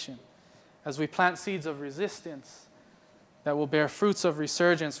generation, as we plant seeds of resistance that will bear fruits of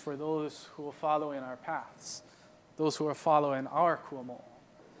resurgence for those who will follow in our paths, those who are following our Kuamoʻo.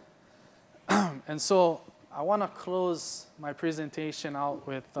 And so I want to close my presentation out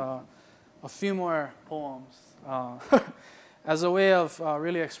with a few more poems as a way of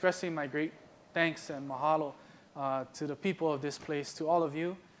really expressing my great thanks and mahalo to the people of this place, to all of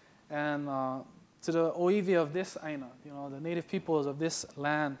you, and to the Oiwi of this aina, the native peoples of this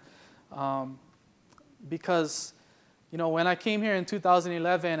land. Because, when I came here in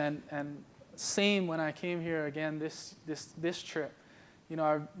 2011, and same when I came here again this trip,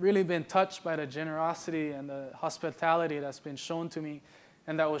 I've really been touched by the generosity and the hospitality that's been shown to me,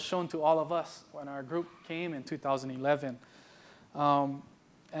 and that was shown to all of us when our group came in 2011.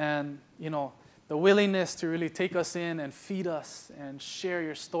 And, the willingness to really take us in and feed us and share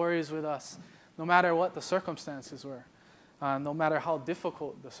your stories with us, no matter what the circumstances were, no matter how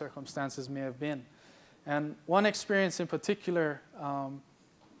difficult the circumstances may have been. And one experience in particular,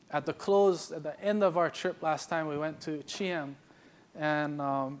 at the end of our trip last time, we went to Chiam, and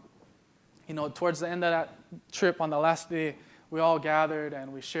towards the end of that trip, on the last day, we all gathered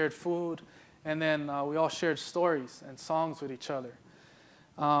and we shared food, and then we all shared stories and songs with each other.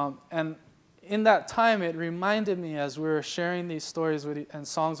 And in that time, it reminded me, as we were sharing these stories and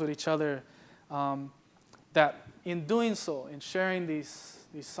songs with each other, that in doing so, in sharing these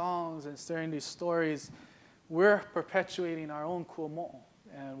songs and sharing these stories, we're perpetuating our own Kuamoʻo,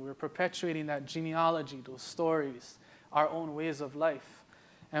 and we're perpetuating that genealogy, those stories, our own ways of life.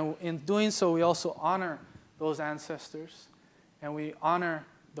 And in doing so, we also honor those ancestors, and we honor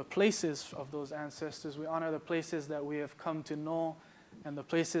the places of those ancestors. We honor the places that we have come to know and the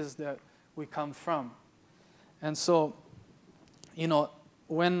places that we come from. And so, you know,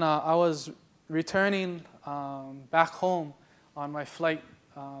 when I was returning back home on my flight,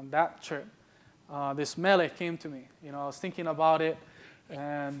 that trip, this mele came to me. You know, I was thinking about it,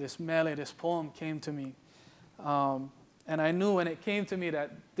 and this mele, this poem came to me. And I knew when it came to me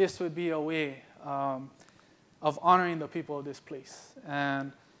that this would be a way of honoring the people of this place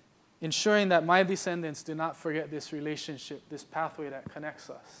and ensuring that my descendants do not forget this relationship, this pathway that connects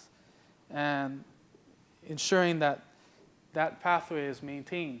us, and ensuring that that pathway is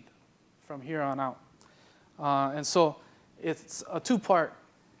maintained from here on out. And so it's a two-part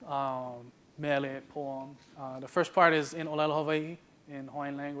mele poem. The first part is in Olelo Hawai'i, in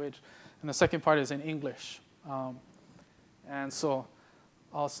Hawaiian language, and the second part is in English. And so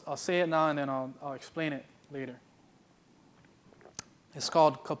I'll say it now, and then I'll explain it later. It's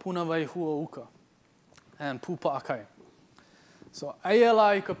called Kapuna Wai Hua Uka and Pupa Akai. So, Aiela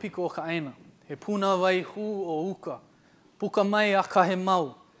I ka piko o ka aina, he puna wai hu o uka, puka mai a ka he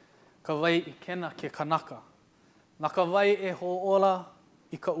mau, ka wai I kena ke kanaka. Na ka wai e ho'ola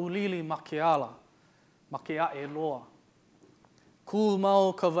I ka ulili ma ke ala, ma ke ae loa. Ku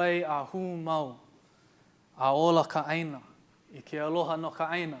mau ka wai a hu mau, a ola ka aina, I ke aloha no ka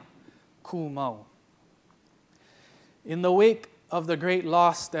aina, ku mau. In the wake of the great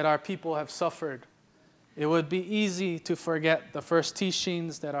loss that our people have suffered, it would be easy to forget the first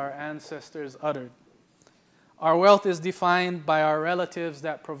teachings that our ancestors uttered. Our wealth is defined by our relatives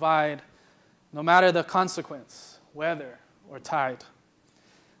that provide, no matter the consequence, weather or tide.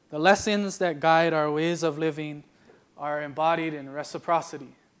 The lessons that guide our ways of living are embodied in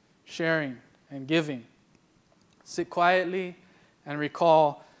reciprocity, sharing, and giving. Sit quietly and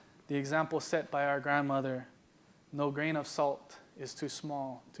recall the example set by our grandmother: no grain of salt is too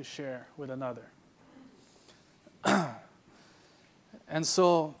small to share with another. And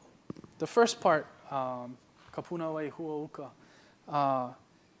so the first part, Kapuna Wai Hua Uka,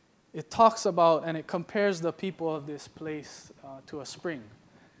 it talks about and it compares the people of this place to a spring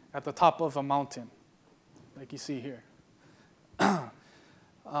at the top of a mountain, like you see here.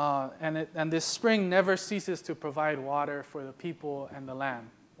 And this spring never ceases to provide water for the people and the land,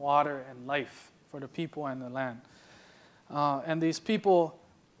 water and life for the people and the land. And these people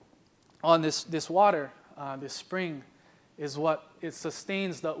on this water, this spring, is what it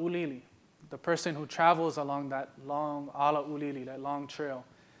sustains the ulili, the person who travels along that long ala ulili, that long trail,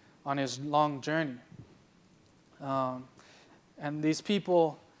 on his long journey. And these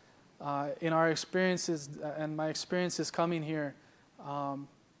people, in our experiences, and my experiences coming here, the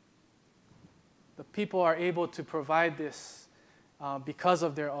people are able to provide this because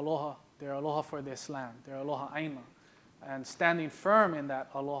of their aloha for this land, their aloha aina, and standing firm in that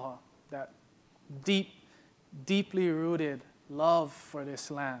aloha, that deeply rooted love for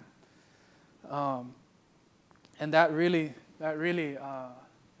this land. And that really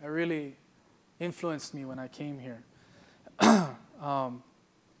influenced me when I came here.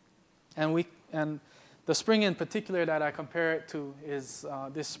 And the spring in particular that I compare it to is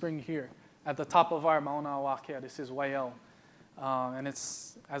this spring here at the top of our Mauna Wakea. This is Waiau. And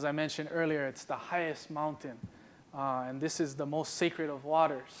it's, as I mentioned earlier, it's the highest mountain. And this is the most sacred of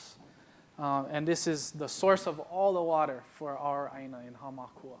waters. And this is the source of all the water for our aina in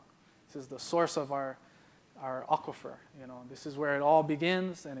Hamakua. This is the source of our aquifer. You know, this is where it all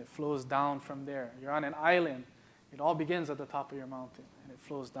begins, and it flows down from there. You're on an island. It all begins at the top of your mountain, and it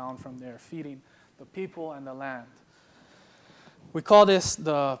flows down from there, feeding the people and the land. We call this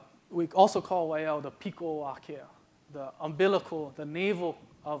we also call Waiau the piko o Wakea, the umbilical, the navel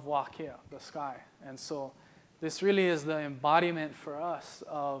of Wakea, the sky. And so this really is the embodiment for us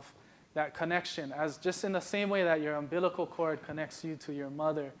of that connection, as just in the same way that your umbilical cord connects you to your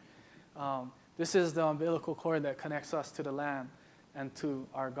mother. This is the umbilical cord that connects us to the land and to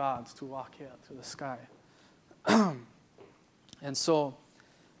our gods, to Wakea, to the sky. And so,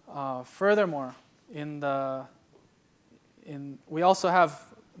 furthermore, we also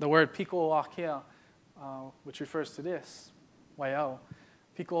have the word piko o Wakea, which refers to this, Waiau.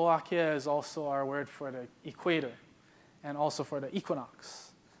 Piko o Wakea is also our word for the equator and also for the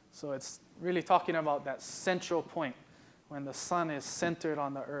equinox. So it's really talking about that central point when the sun is centered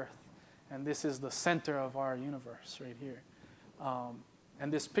on the earth. And this is the center of our universe right here.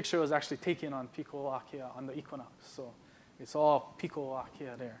 And this picture was actually taken on Piko o Wakea on the equinox. So it's all Piko o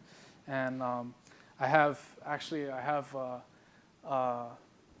Wakea there. And I have a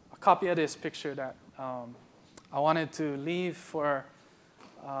copy of this picture that I wanted to leave for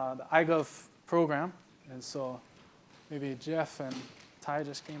the IGOV program. And so maybe Jeff and Ty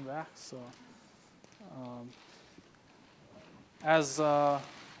just came back. So as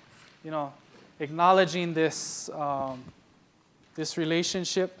acknowledging this this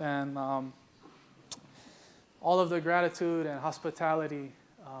relationship and all of the gratitude and hospitality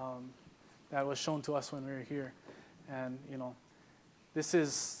that was shown to us when we were here, and this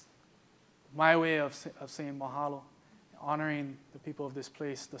is my way of saying mahalo, honoring the people of this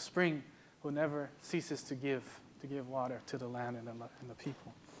place, the spring who never ceases to give water to the land and the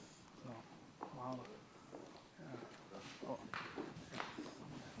people. So, mahalo. Yeah. Oh.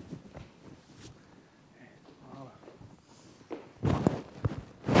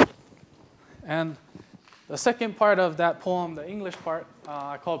 And the second part of that poem, the English part,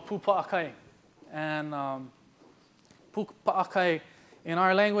 I called Pupa'akai. And Pupa'akai, in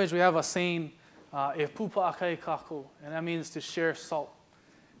our language, we have a saying, e pupa'akai kako, and that means to share salt.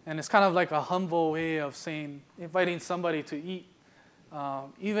 And it's kind of like a humble way of saying, inviting somebody to eat.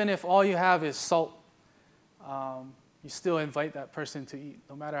 Even if all you have is salt, you still invite that person to eat,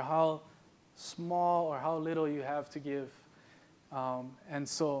 no matter how small or how little you have to give. And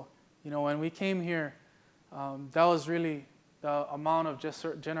so, when we came here, that was really the amount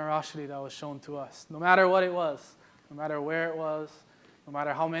of generosity that was shown to us. No matter what it was, no matter where it was, no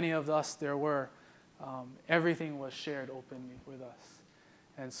matter how many of us there were, everything was shared openly with us.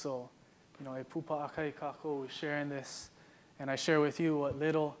 And so, e pupa'akai kako, we're sharing this, and I share with you what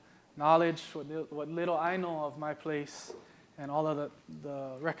little knowledge, what little I know of my place, and all of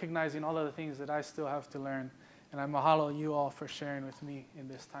the recognizing all of the things that I still have to learn. And I mahalo you all for sharing with me in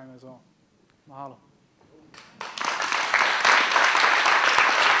this time as well. Mahalo.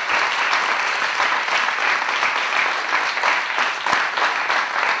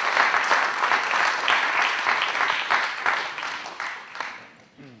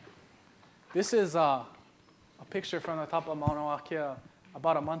 This is a picture from the top of Mauna Wakea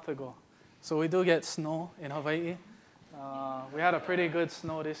about a month ago. So we do get snow in Hawaii. We had a pretty good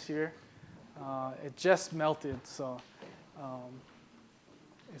snow this year. It just melted, so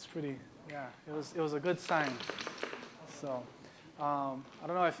it's pretty, yeah, it was a good sign. So I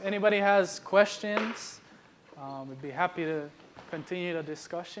don't know if anybody has questions. We'd be happy to continue the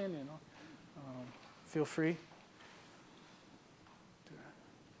discussion, feel free.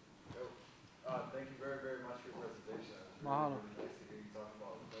 Thank you very, very much for your presentation. Mahalo. Really nice to hear you talk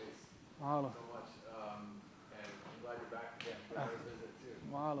about the place Mahalo. so much. And I'm glad you're back again for another visit too.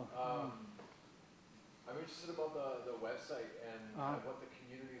 Mahalo. I'm interested about the website and what the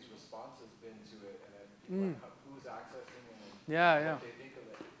community's response has been to it, and who's accessing it, and what they think of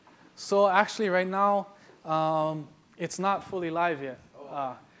it. So actually right now, it's not fully live yet.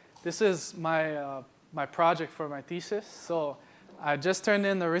 This is my project for my thesis. So I just turned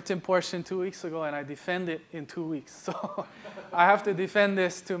in the written portion 2 weeks ago, and I defend it in 2 weeks. So I have to defend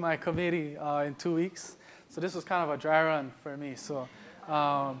this to my committee in 2 weeks. So this was kind of a dry run for me. So,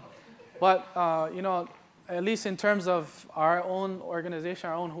 but at least in terms of our own organization,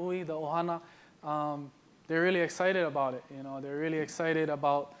 our own hui, the Ohana, they're really excited about it. They're really excited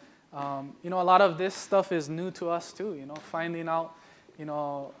about, a lot of this stuff is new to us too. Finding out,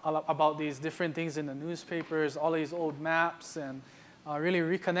 about these different things in the newspapers, all these old maps, and really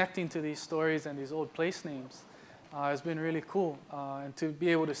reconnecting to these stories and these old place names has been really cool. And to be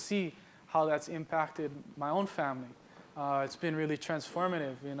able to see how that's impacted my own family, it's been really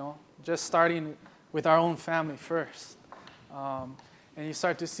transformative. Just starting with our own family first. And you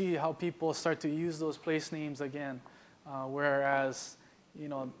start to see how people start to use those place names again. Whereas,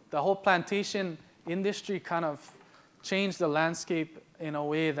 the whole plantation industry kind of changed the landscape in a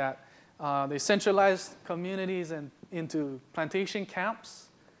way that they centralized communities into plantation camps.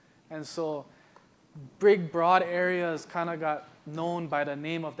 And so big, broad areas kind of got known by the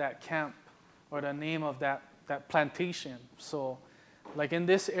name of that camp or the name of that plantation. So like in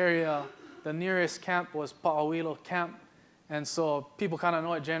this area, the nearest camp was Pa'awilo Camp. And so people kind of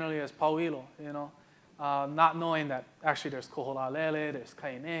know it generally as Pauilo, not knowing that actually there's Koholalele, there's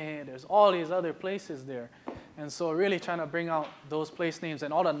Kainehe, there's all these other places there. And so really trying to bring out those place names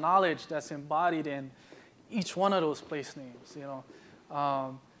and all the knowledge that's embodied in each one of those place names.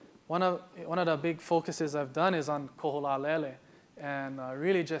 One of the big focuses I've done is on Koholalele, and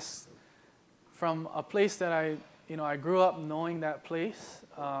really just from a place that I grew up knowing that place,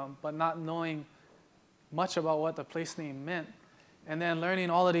 but not knowing much about what the place name meant. And then learning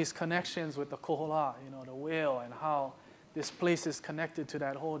all of these connections with the kohola, the whale, and how this place is connected to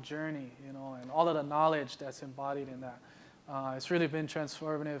that whole journey, and all of the knowledge that's embodied in that. It's really been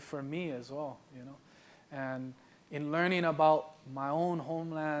transformative for me as well, And, in learning about my own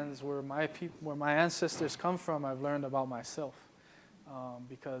homelands, where my ancestors come from, I've learned about myself,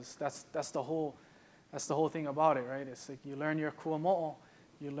 because that's the whole thing about it, right? It's like you learn your Kuamoʻo,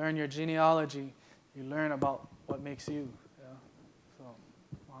 you learn your genealogy, you learn about what makes you. Yeah? So,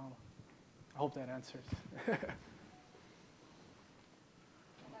 wow. I hope that answers.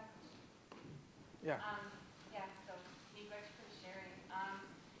 Yeah. Yeah, so thank you for sharing.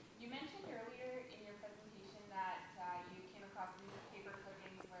 You mentioned earlier in your presentation that you came across newspaper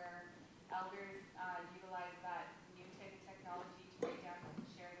clippings where elders utilize that new type of technology to write down and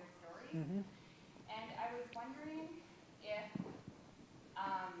share their stories. Mm-hmm. And I was wondering if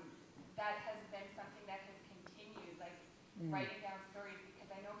that has been something that has continued, like writing down stories, because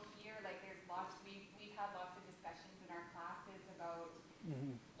I know here, like there's lots, we've had lots of discussions in our classes about,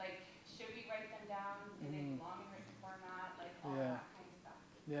 like, should we write them down? Do they belong in written format? Like all that kind of stuff.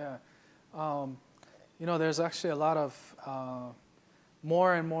 Yeah. You know, there's actually a lot of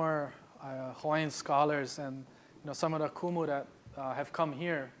more and more Hawaiian scholars and, you know, some of the kumu that have come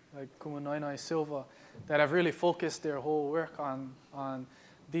here, like Kumu Noinoi Silva, that have really focused their whole work on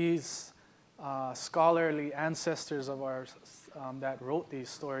these scholarly ancestors of ours that wrote these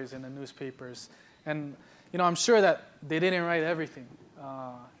stories in the newspapers. And, you know, I'm sure that they didn't write everything.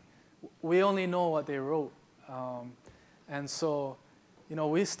 We only know what they wrote. And so, you know,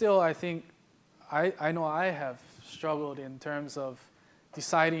 we still, I think, I know I have struggled in terms of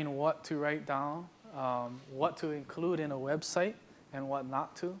deciding what to write down, what to include in a website and what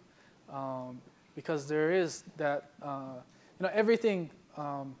not to. Because there is that, you know, everything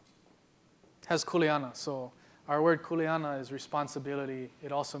has kuleana. So our word kuleana is responsibility.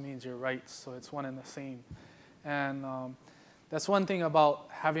 It also means your rights. So it's one and the same. And that's one thing about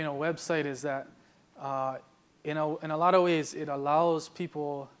having a website is that in a lot of ways it allows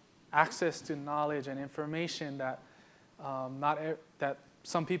people access to knowledge and information that that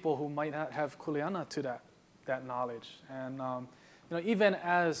some people who might not have kuleana to that knowledge. And you know, even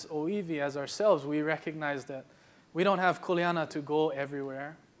as Oiwi, as ourselves, we recognize that we don't have kuleana to go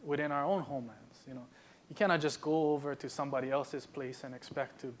everywhere within our own homelands. You know, you cannot just go over to somebody else's place and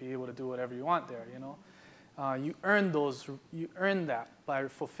expect to be able to do whatever you want there. You know, you earn that by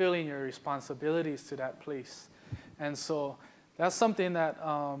fulfilling your responsibilities to that place. And so that's something that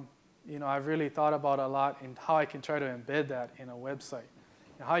you know, I've really thought about a lot in how I can try to embed that in a website,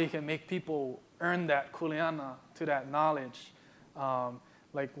 and how you can make people earn that kuleana to that knowledge.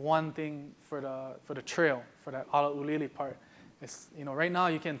 Like one thing for the trail, for that ala ulili part, it's, you know, right now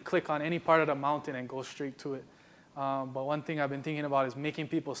you can click on any part of the mountain and go straight to it. But one thing I've been thinking about is making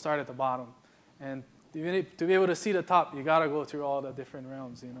people start at the bottom, and to be able to see the top, you gotta go through all the different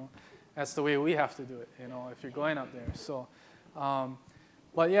realms. You know, that's the way we have to do it. You know, if you're going up there. So,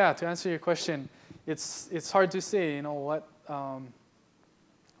 but yeah, to answer your question, it's hard to say. You know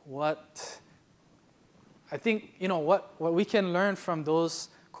what I think, you know, what we can learn from those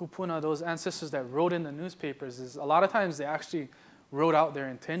kupuna, those ancestors that wrote in the newspapers, is a lot of times they actually wrote out their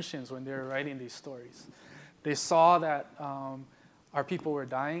intentions when they were writing these stories. They saw that our people were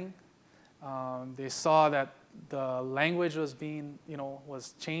dying. They saw that the language was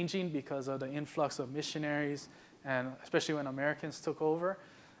was changing because of the influx of missionaries, and especially when Americans took over,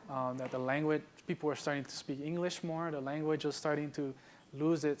 that the language, people were starting to speak English more. The language was starting to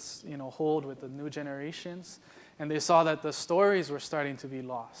lose its hold with the new generations, and they saw that the stories were starting to be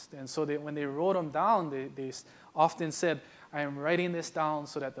lost. And so when they wrote them down, they often said, I am writing this down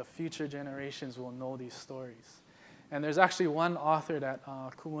so that the future generations will know these stories. And there's actually one author that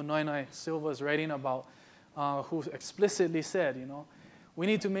Kumu Noinoi Silva is writing about who explicitly said, we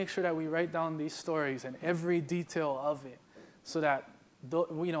need to make sure that we write down these stories and every detail of it, so that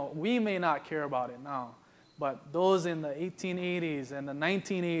we may not care about it now, but those in the 1880s and the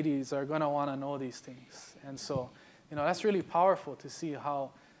 1980s are going to want to know these things. And so, that's really powerful to see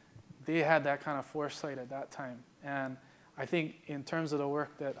how they had that kind of foresight at that time. And I think in terms of the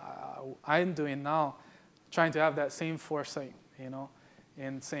work that I'm doing now, trying to have that same foresight,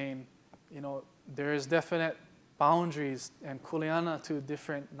 in saying, there is definite boundaries and kuleana to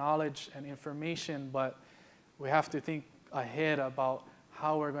different knowledge and information, but we have to think ahead about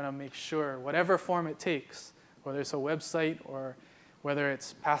how we're going to make sure, whatever form it takes, whether it's a website or whether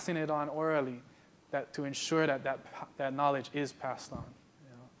it's passing it on orally, that to ensure that that knowledge is passed on.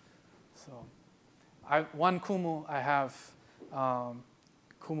 So, one kumu I have,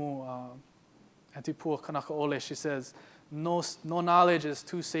 kumu Antipua Kanaka Maoli, she says, no knowledge is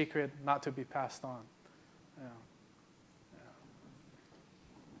too sacred not to be passed on. Yeah.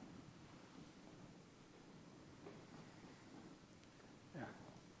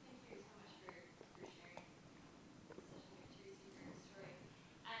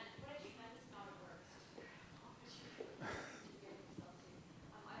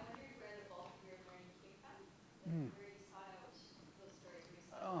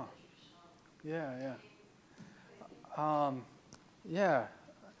 Yeah, yeah.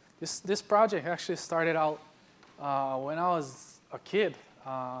 This project actually started out when I was a kid.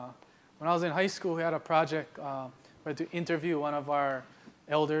 When I was in high school, we had a project where to interview one of our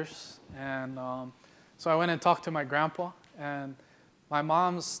elders, and so I went and talked to my grandpa, and my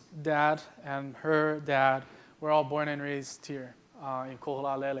mom's dad and her dad were all born and raised here in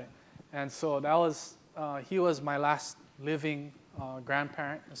Koholalele, and so that was he was my last living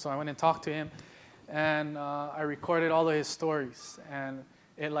grandparent. So I went and talked to him, and I recorded all of his stories, and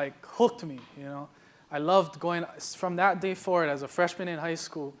it like hooked me, you know. I loved going from that day forward as a freshman in high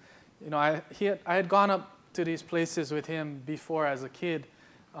school. You know, I had gone up to these places with him before as a kid,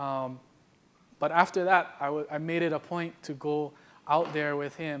 but after that, I made it a point to go out there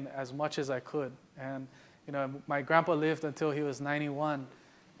with him as much as I could. And you know, my grandpa lived until he was 91,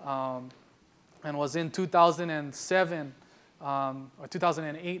 and was in 2007 or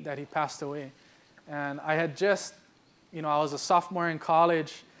 2008 that he passed away. And I had just, you know, I was a sophomore in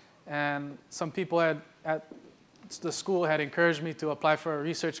college, and some people at the school had encouraged me to apply for a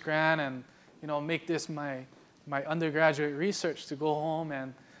research grant and, you know, make this my undergraduate research, to go home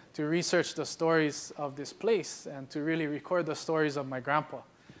and to research the stories of this place and to really record the stories of my grandpa.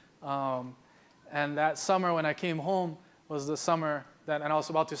 And that summer when I came home was the summer that, and I was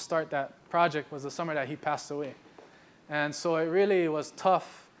about to start that project, was the summer that he passed away. And so it really was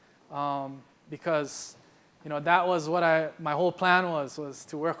tough because, you know, that was what my whole plan was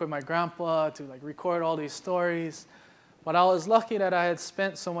to work with my grandpa, to like record all these stories. But I was lucky that I had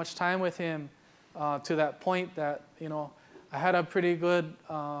spent so much time with him to that point that, you know, I had a pretty good,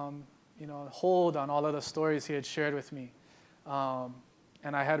 you know, hold on all of the stories he had shared with me.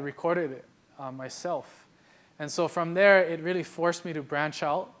 And I had recorded it myself. And so from there, it really forced me to branch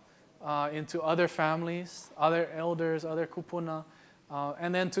out into other families, other elders, other kupuna,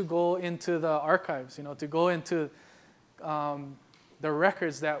 and then to go into the archives, you know, to go into the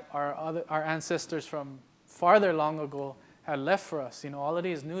records that our ancestors from farther long ago had left for us. You know, all of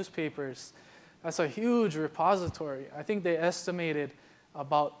these newspapers, that's a huge repository. I think they estimated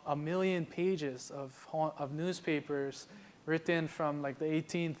about 1 million pages of newspapers written from like the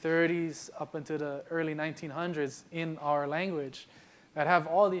 1830s up into the early 1900s in our language that have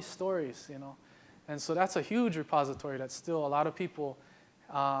all these stories, you know. And so that's a huge repository that still a lot of people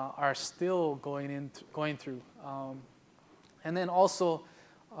are still going through. And then also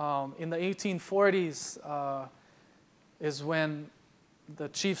in the 1840s is when the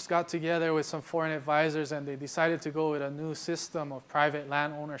chiefs got together with some foreign advisors and they decided to go with a new system of private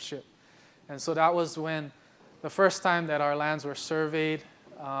land ownership. And so that was when the first time that our lands were surveyed,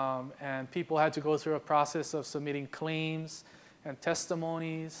 and people had to go through a process of submitting claims and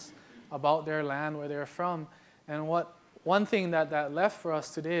testimonies about their land, where they're from. And one thing that left for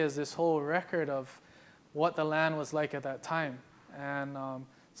us today is this whole record of what the land was like at that time. And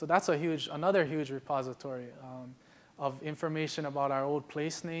so that's another huge repository of information about our old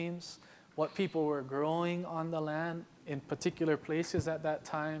place names, what people were growing on the land in particular places at that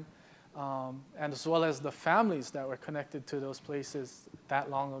time, and as well as the families that were connected to those places that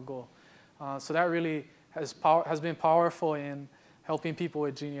long ago. So that really has been powerful in helping people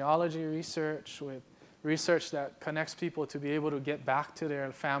with genealogy research, with research that connects people to be able to get back to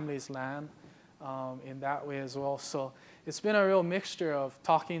their family's land in that way as well. So it's been a real mixture of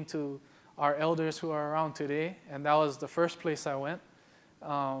talking to our elders who are around today, and that was the first place I went.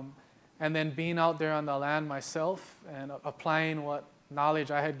 And then being out there on the land myself and applying what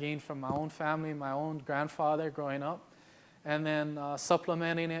knowledge I had gained from my own family, my own grandfather growing up, and then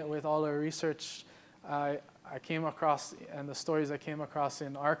supplementing it with all the research I came across and the stories I came across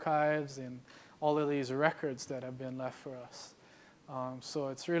in archives and all of these records that have been left for us. So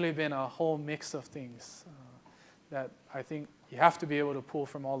it's really been a whole mix of things that I think you have to be able to pull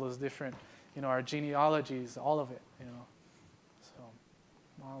from all those different, you know, our genealogies, all of it, you know. So,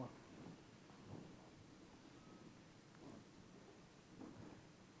 wow.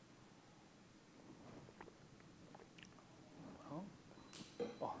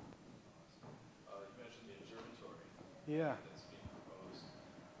 Yeah. That's being proposed.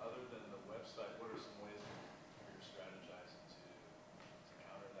 Other than the website, what are some ways you're strategizing to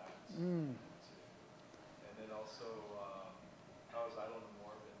counter that? And then also, how has Island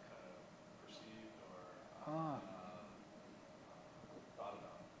War been kind of perceived or thought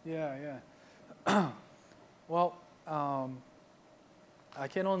about? Yeah. Well, I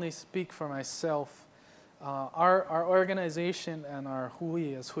can only speak for myself. Our organization and our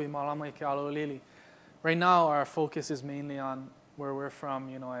hui as Hui Malamai Ke Alolili, right now our focus is mainly on where we're from,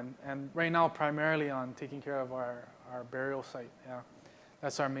 you know, and right now primarily on taking care of our burial site. Yeah.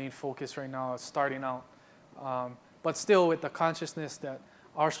 that's our main focus right now, starting out. But still with the consciousness that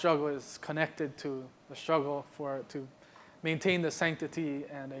our struggle is connected to the struggle to maintain the sanctity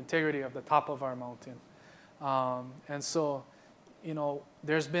and the integrity of the top of our mountain. And so, you know,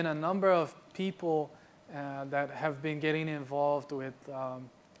 there's been a number of people that have been getting involved with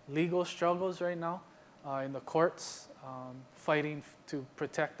legal struggles right now in the courts, fighting to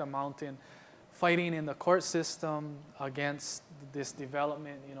protect the mountain, fighting in the court system against this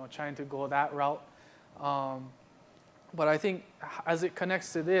development, you know, trying to go that route. But I think as it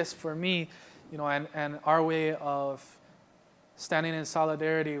connects to this, for me, you know, and our way of standing in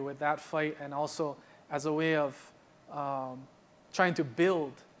solidarity with that fight, and also as a way of trying to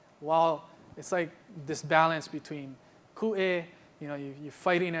build, while it's like this balance between ku'e, you know, you're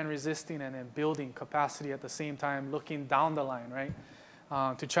fighting and resisting and then building capacity at the same time, looking down the line,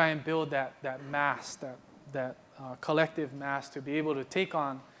 right? To try and build that mass, that collective mass, to be able to take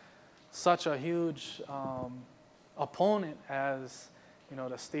on such a huge opponent as, you know,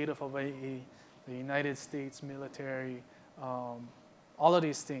 the state of Hawaii, the United States military, all of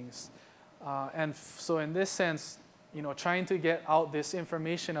these things. And so in this sense, you know, trying to get out this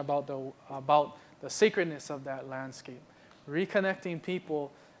information about the sacredness of that landscape, reconnecting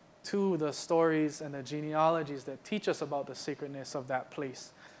people to the stories and the genealogies that teach us about the sacredness of that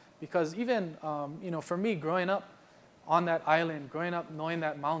place. Because even, you know, for me, growing up on that island, growing up knowing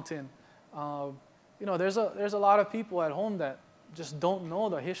that mountain, you know, there's a lot of people at home that just don't know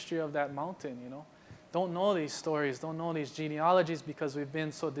the history of that mountain, you know, don't know these stories, don't know these genealogies, because we've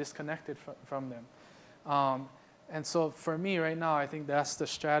been so disconnected from them. And so for me right now, I think that's the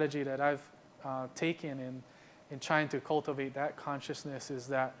strategy that I've taken in trying to cultivate that consciousness, is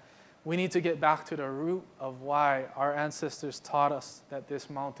that we need to get back to the root of why our ancestors taught us that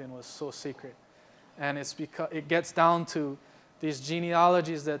this mountain was so sacred. And it's because it gets down to these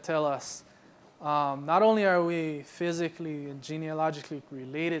genealogies that tell us not only are we physically and genealogically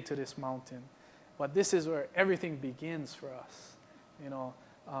related to this mountain, but this is where everything begins for us. You know,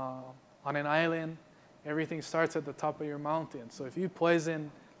 on an island, everything starts at the top of your mountain. So if you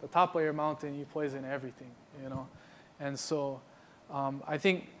poison the top of your mountain, you poison everything, you know. And so I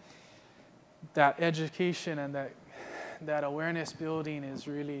think that education and that awareness building is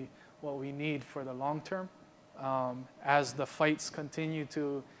really what we need for the long term. As the fights continue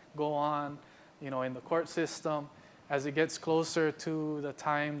to go on, you know, in the court system, as it gets closer to the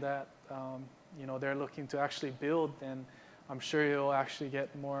time that, you know, they're looking to actually build, then I'm sure you'll actually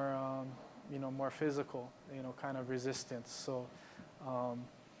get more, you know, more physical, you know, kind of resistance. So,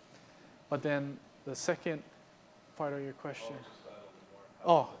 but then the second part of your question.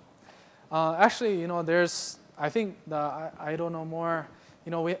 Actually, you know, there's, I think I don't know more,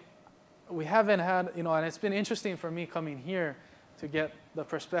 you know, we haven't had, you know, and it's been interesting for me coming here to get the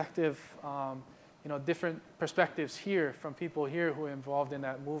perspective, you know, different perspectives here from people here who are involved in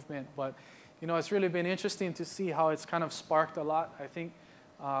that movement. But, you know, it's really been interesting to see how it's kind of sparked a lot, I think,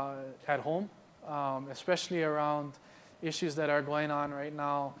 at home, especially around issues that are going on right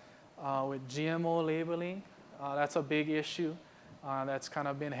now with GMO labeling. That's a big issue. That's kind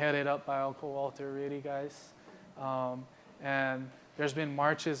of been headed up by Uncle Walter Reedy, guys. And there's been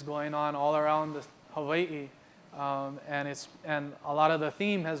marches going on all around Hawaii. And a lot of the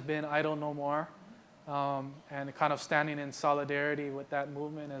theme has been I don't know more, and kind of standing in solidarity with that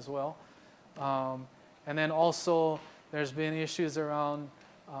movement as well. And then also there's been issues around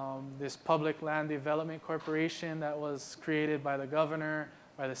this public land development corporation that was created by the governor,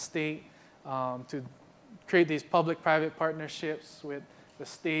 by the state, to create these public-private partnerships with the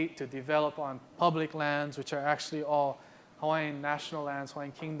state to develop on public lands, which are actually all Hawaiian national lands,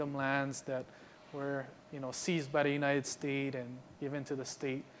 Hawaiian kingdom lands that were, you know, seized by the United States and given to the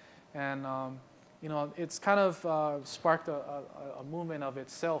state. And, you know, it's kind of sparked a movement of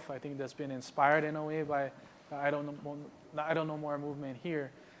itself, I think, that's been inspired in a way by the I don't know more movement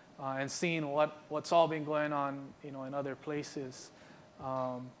here, and seeing what's all been going on, you know, in other places.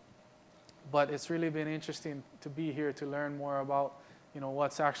 But it's really been interesting to be here to learn more about, you know,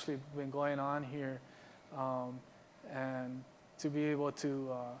 what's actually been going on here, and to be able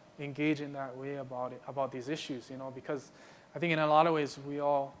to engage in that way about these issues, you know, because I think in a lot of ways we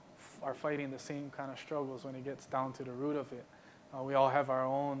all are fighting the same kind of struggles when it gets down to the root of it. We all have our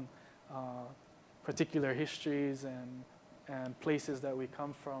own particular histories and places that we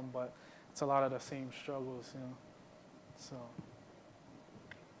come from, but it's a lot of the same struggles, you know. So.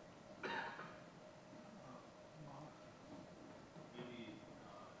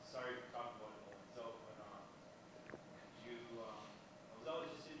 I was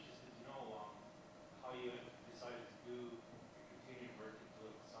always just interested to know how you decided to do your continued work into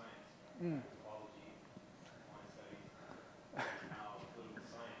anthropology, Hawaiian studies, and now political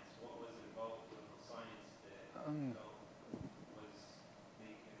science. What was it about political science that you felt was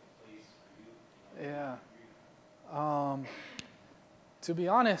making a place for you? Yeah. To be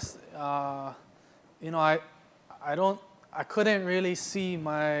honest, you know, I couldn't really see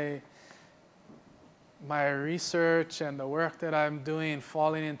my research and the work that I'm doing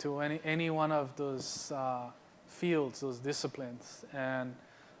falling into any one of those fields, those disciplines, and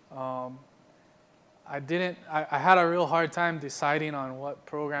I had a real hard time deciding on what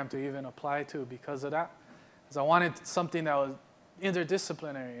program to even apply to because of that, because I wanted something that was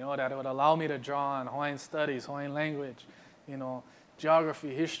interdisciplinary, you know, that would allow me to draw on Hawaiian studies, Hawaiian language, you know,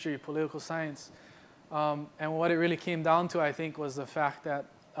 geography, history, political science. And what it really came down to, I think, was the fact that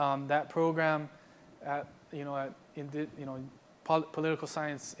that program at political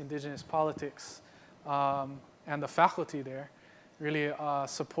science, indigenous politics, and the faculty there really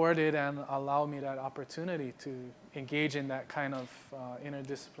supported and allowed me that opportunity to engage in that kind of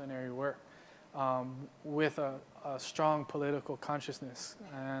interdisciplinary work with a strong political consciousness.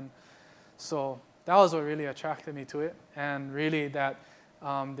 And so that was what really attracted me to it, and really that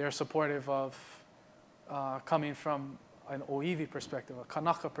they're supportive of coming from an Oiwi perspective, a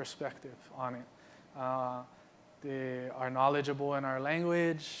Kanaka perspective on it. They are knowledgeable in our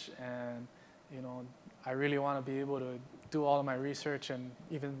language, and you know, I really want to be able to do all of my research and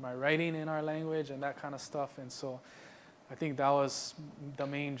even my writing in our language and that kind of stuff. And so I think that was the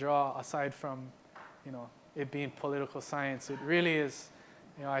main draw, aside from, you know, it being political science. It really is,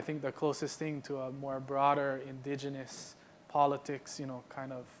 you know, I think the closest thing to a more broader indigenous politics, you know,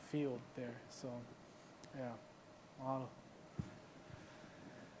 kind of field there. So, yeah. Mahalo.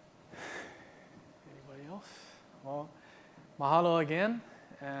 Anybody else? Well, mahalo again.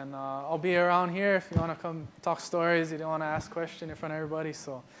 And I'll be around here if you want to come talk stories, you don't want to ask questions in front of everybody.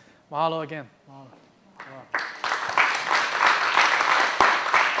 So, mahalo again. Mahalo. Wow.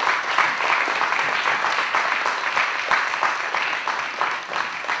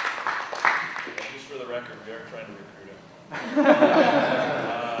 Just for the record, we are trying to recruit him.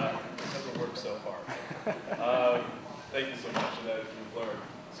 Hasn't worked so far. Thank you so much, and we've learned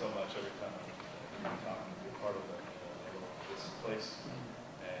so much every time I'm talking to be a part of this place.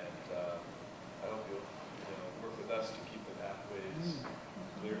 And I hope you'll work with us to keep the pathways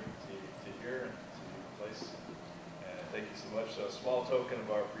clear to here and to your place. And thank you so much. So a small token of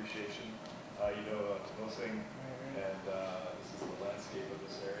our appreciation. You know Tomosing, and this is the landscape of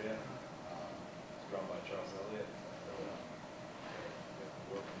this area. It's drawn by Charles Elliott.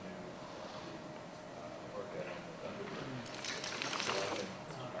 Work at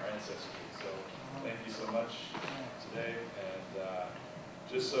our ancestry. So thank you so much today, and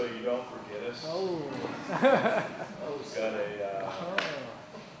just so you don't forget us, we've got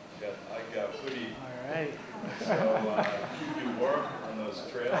I got hoodie. All right. So keep you warm on those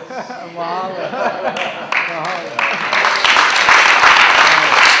trails. Mahalo. Mahalo.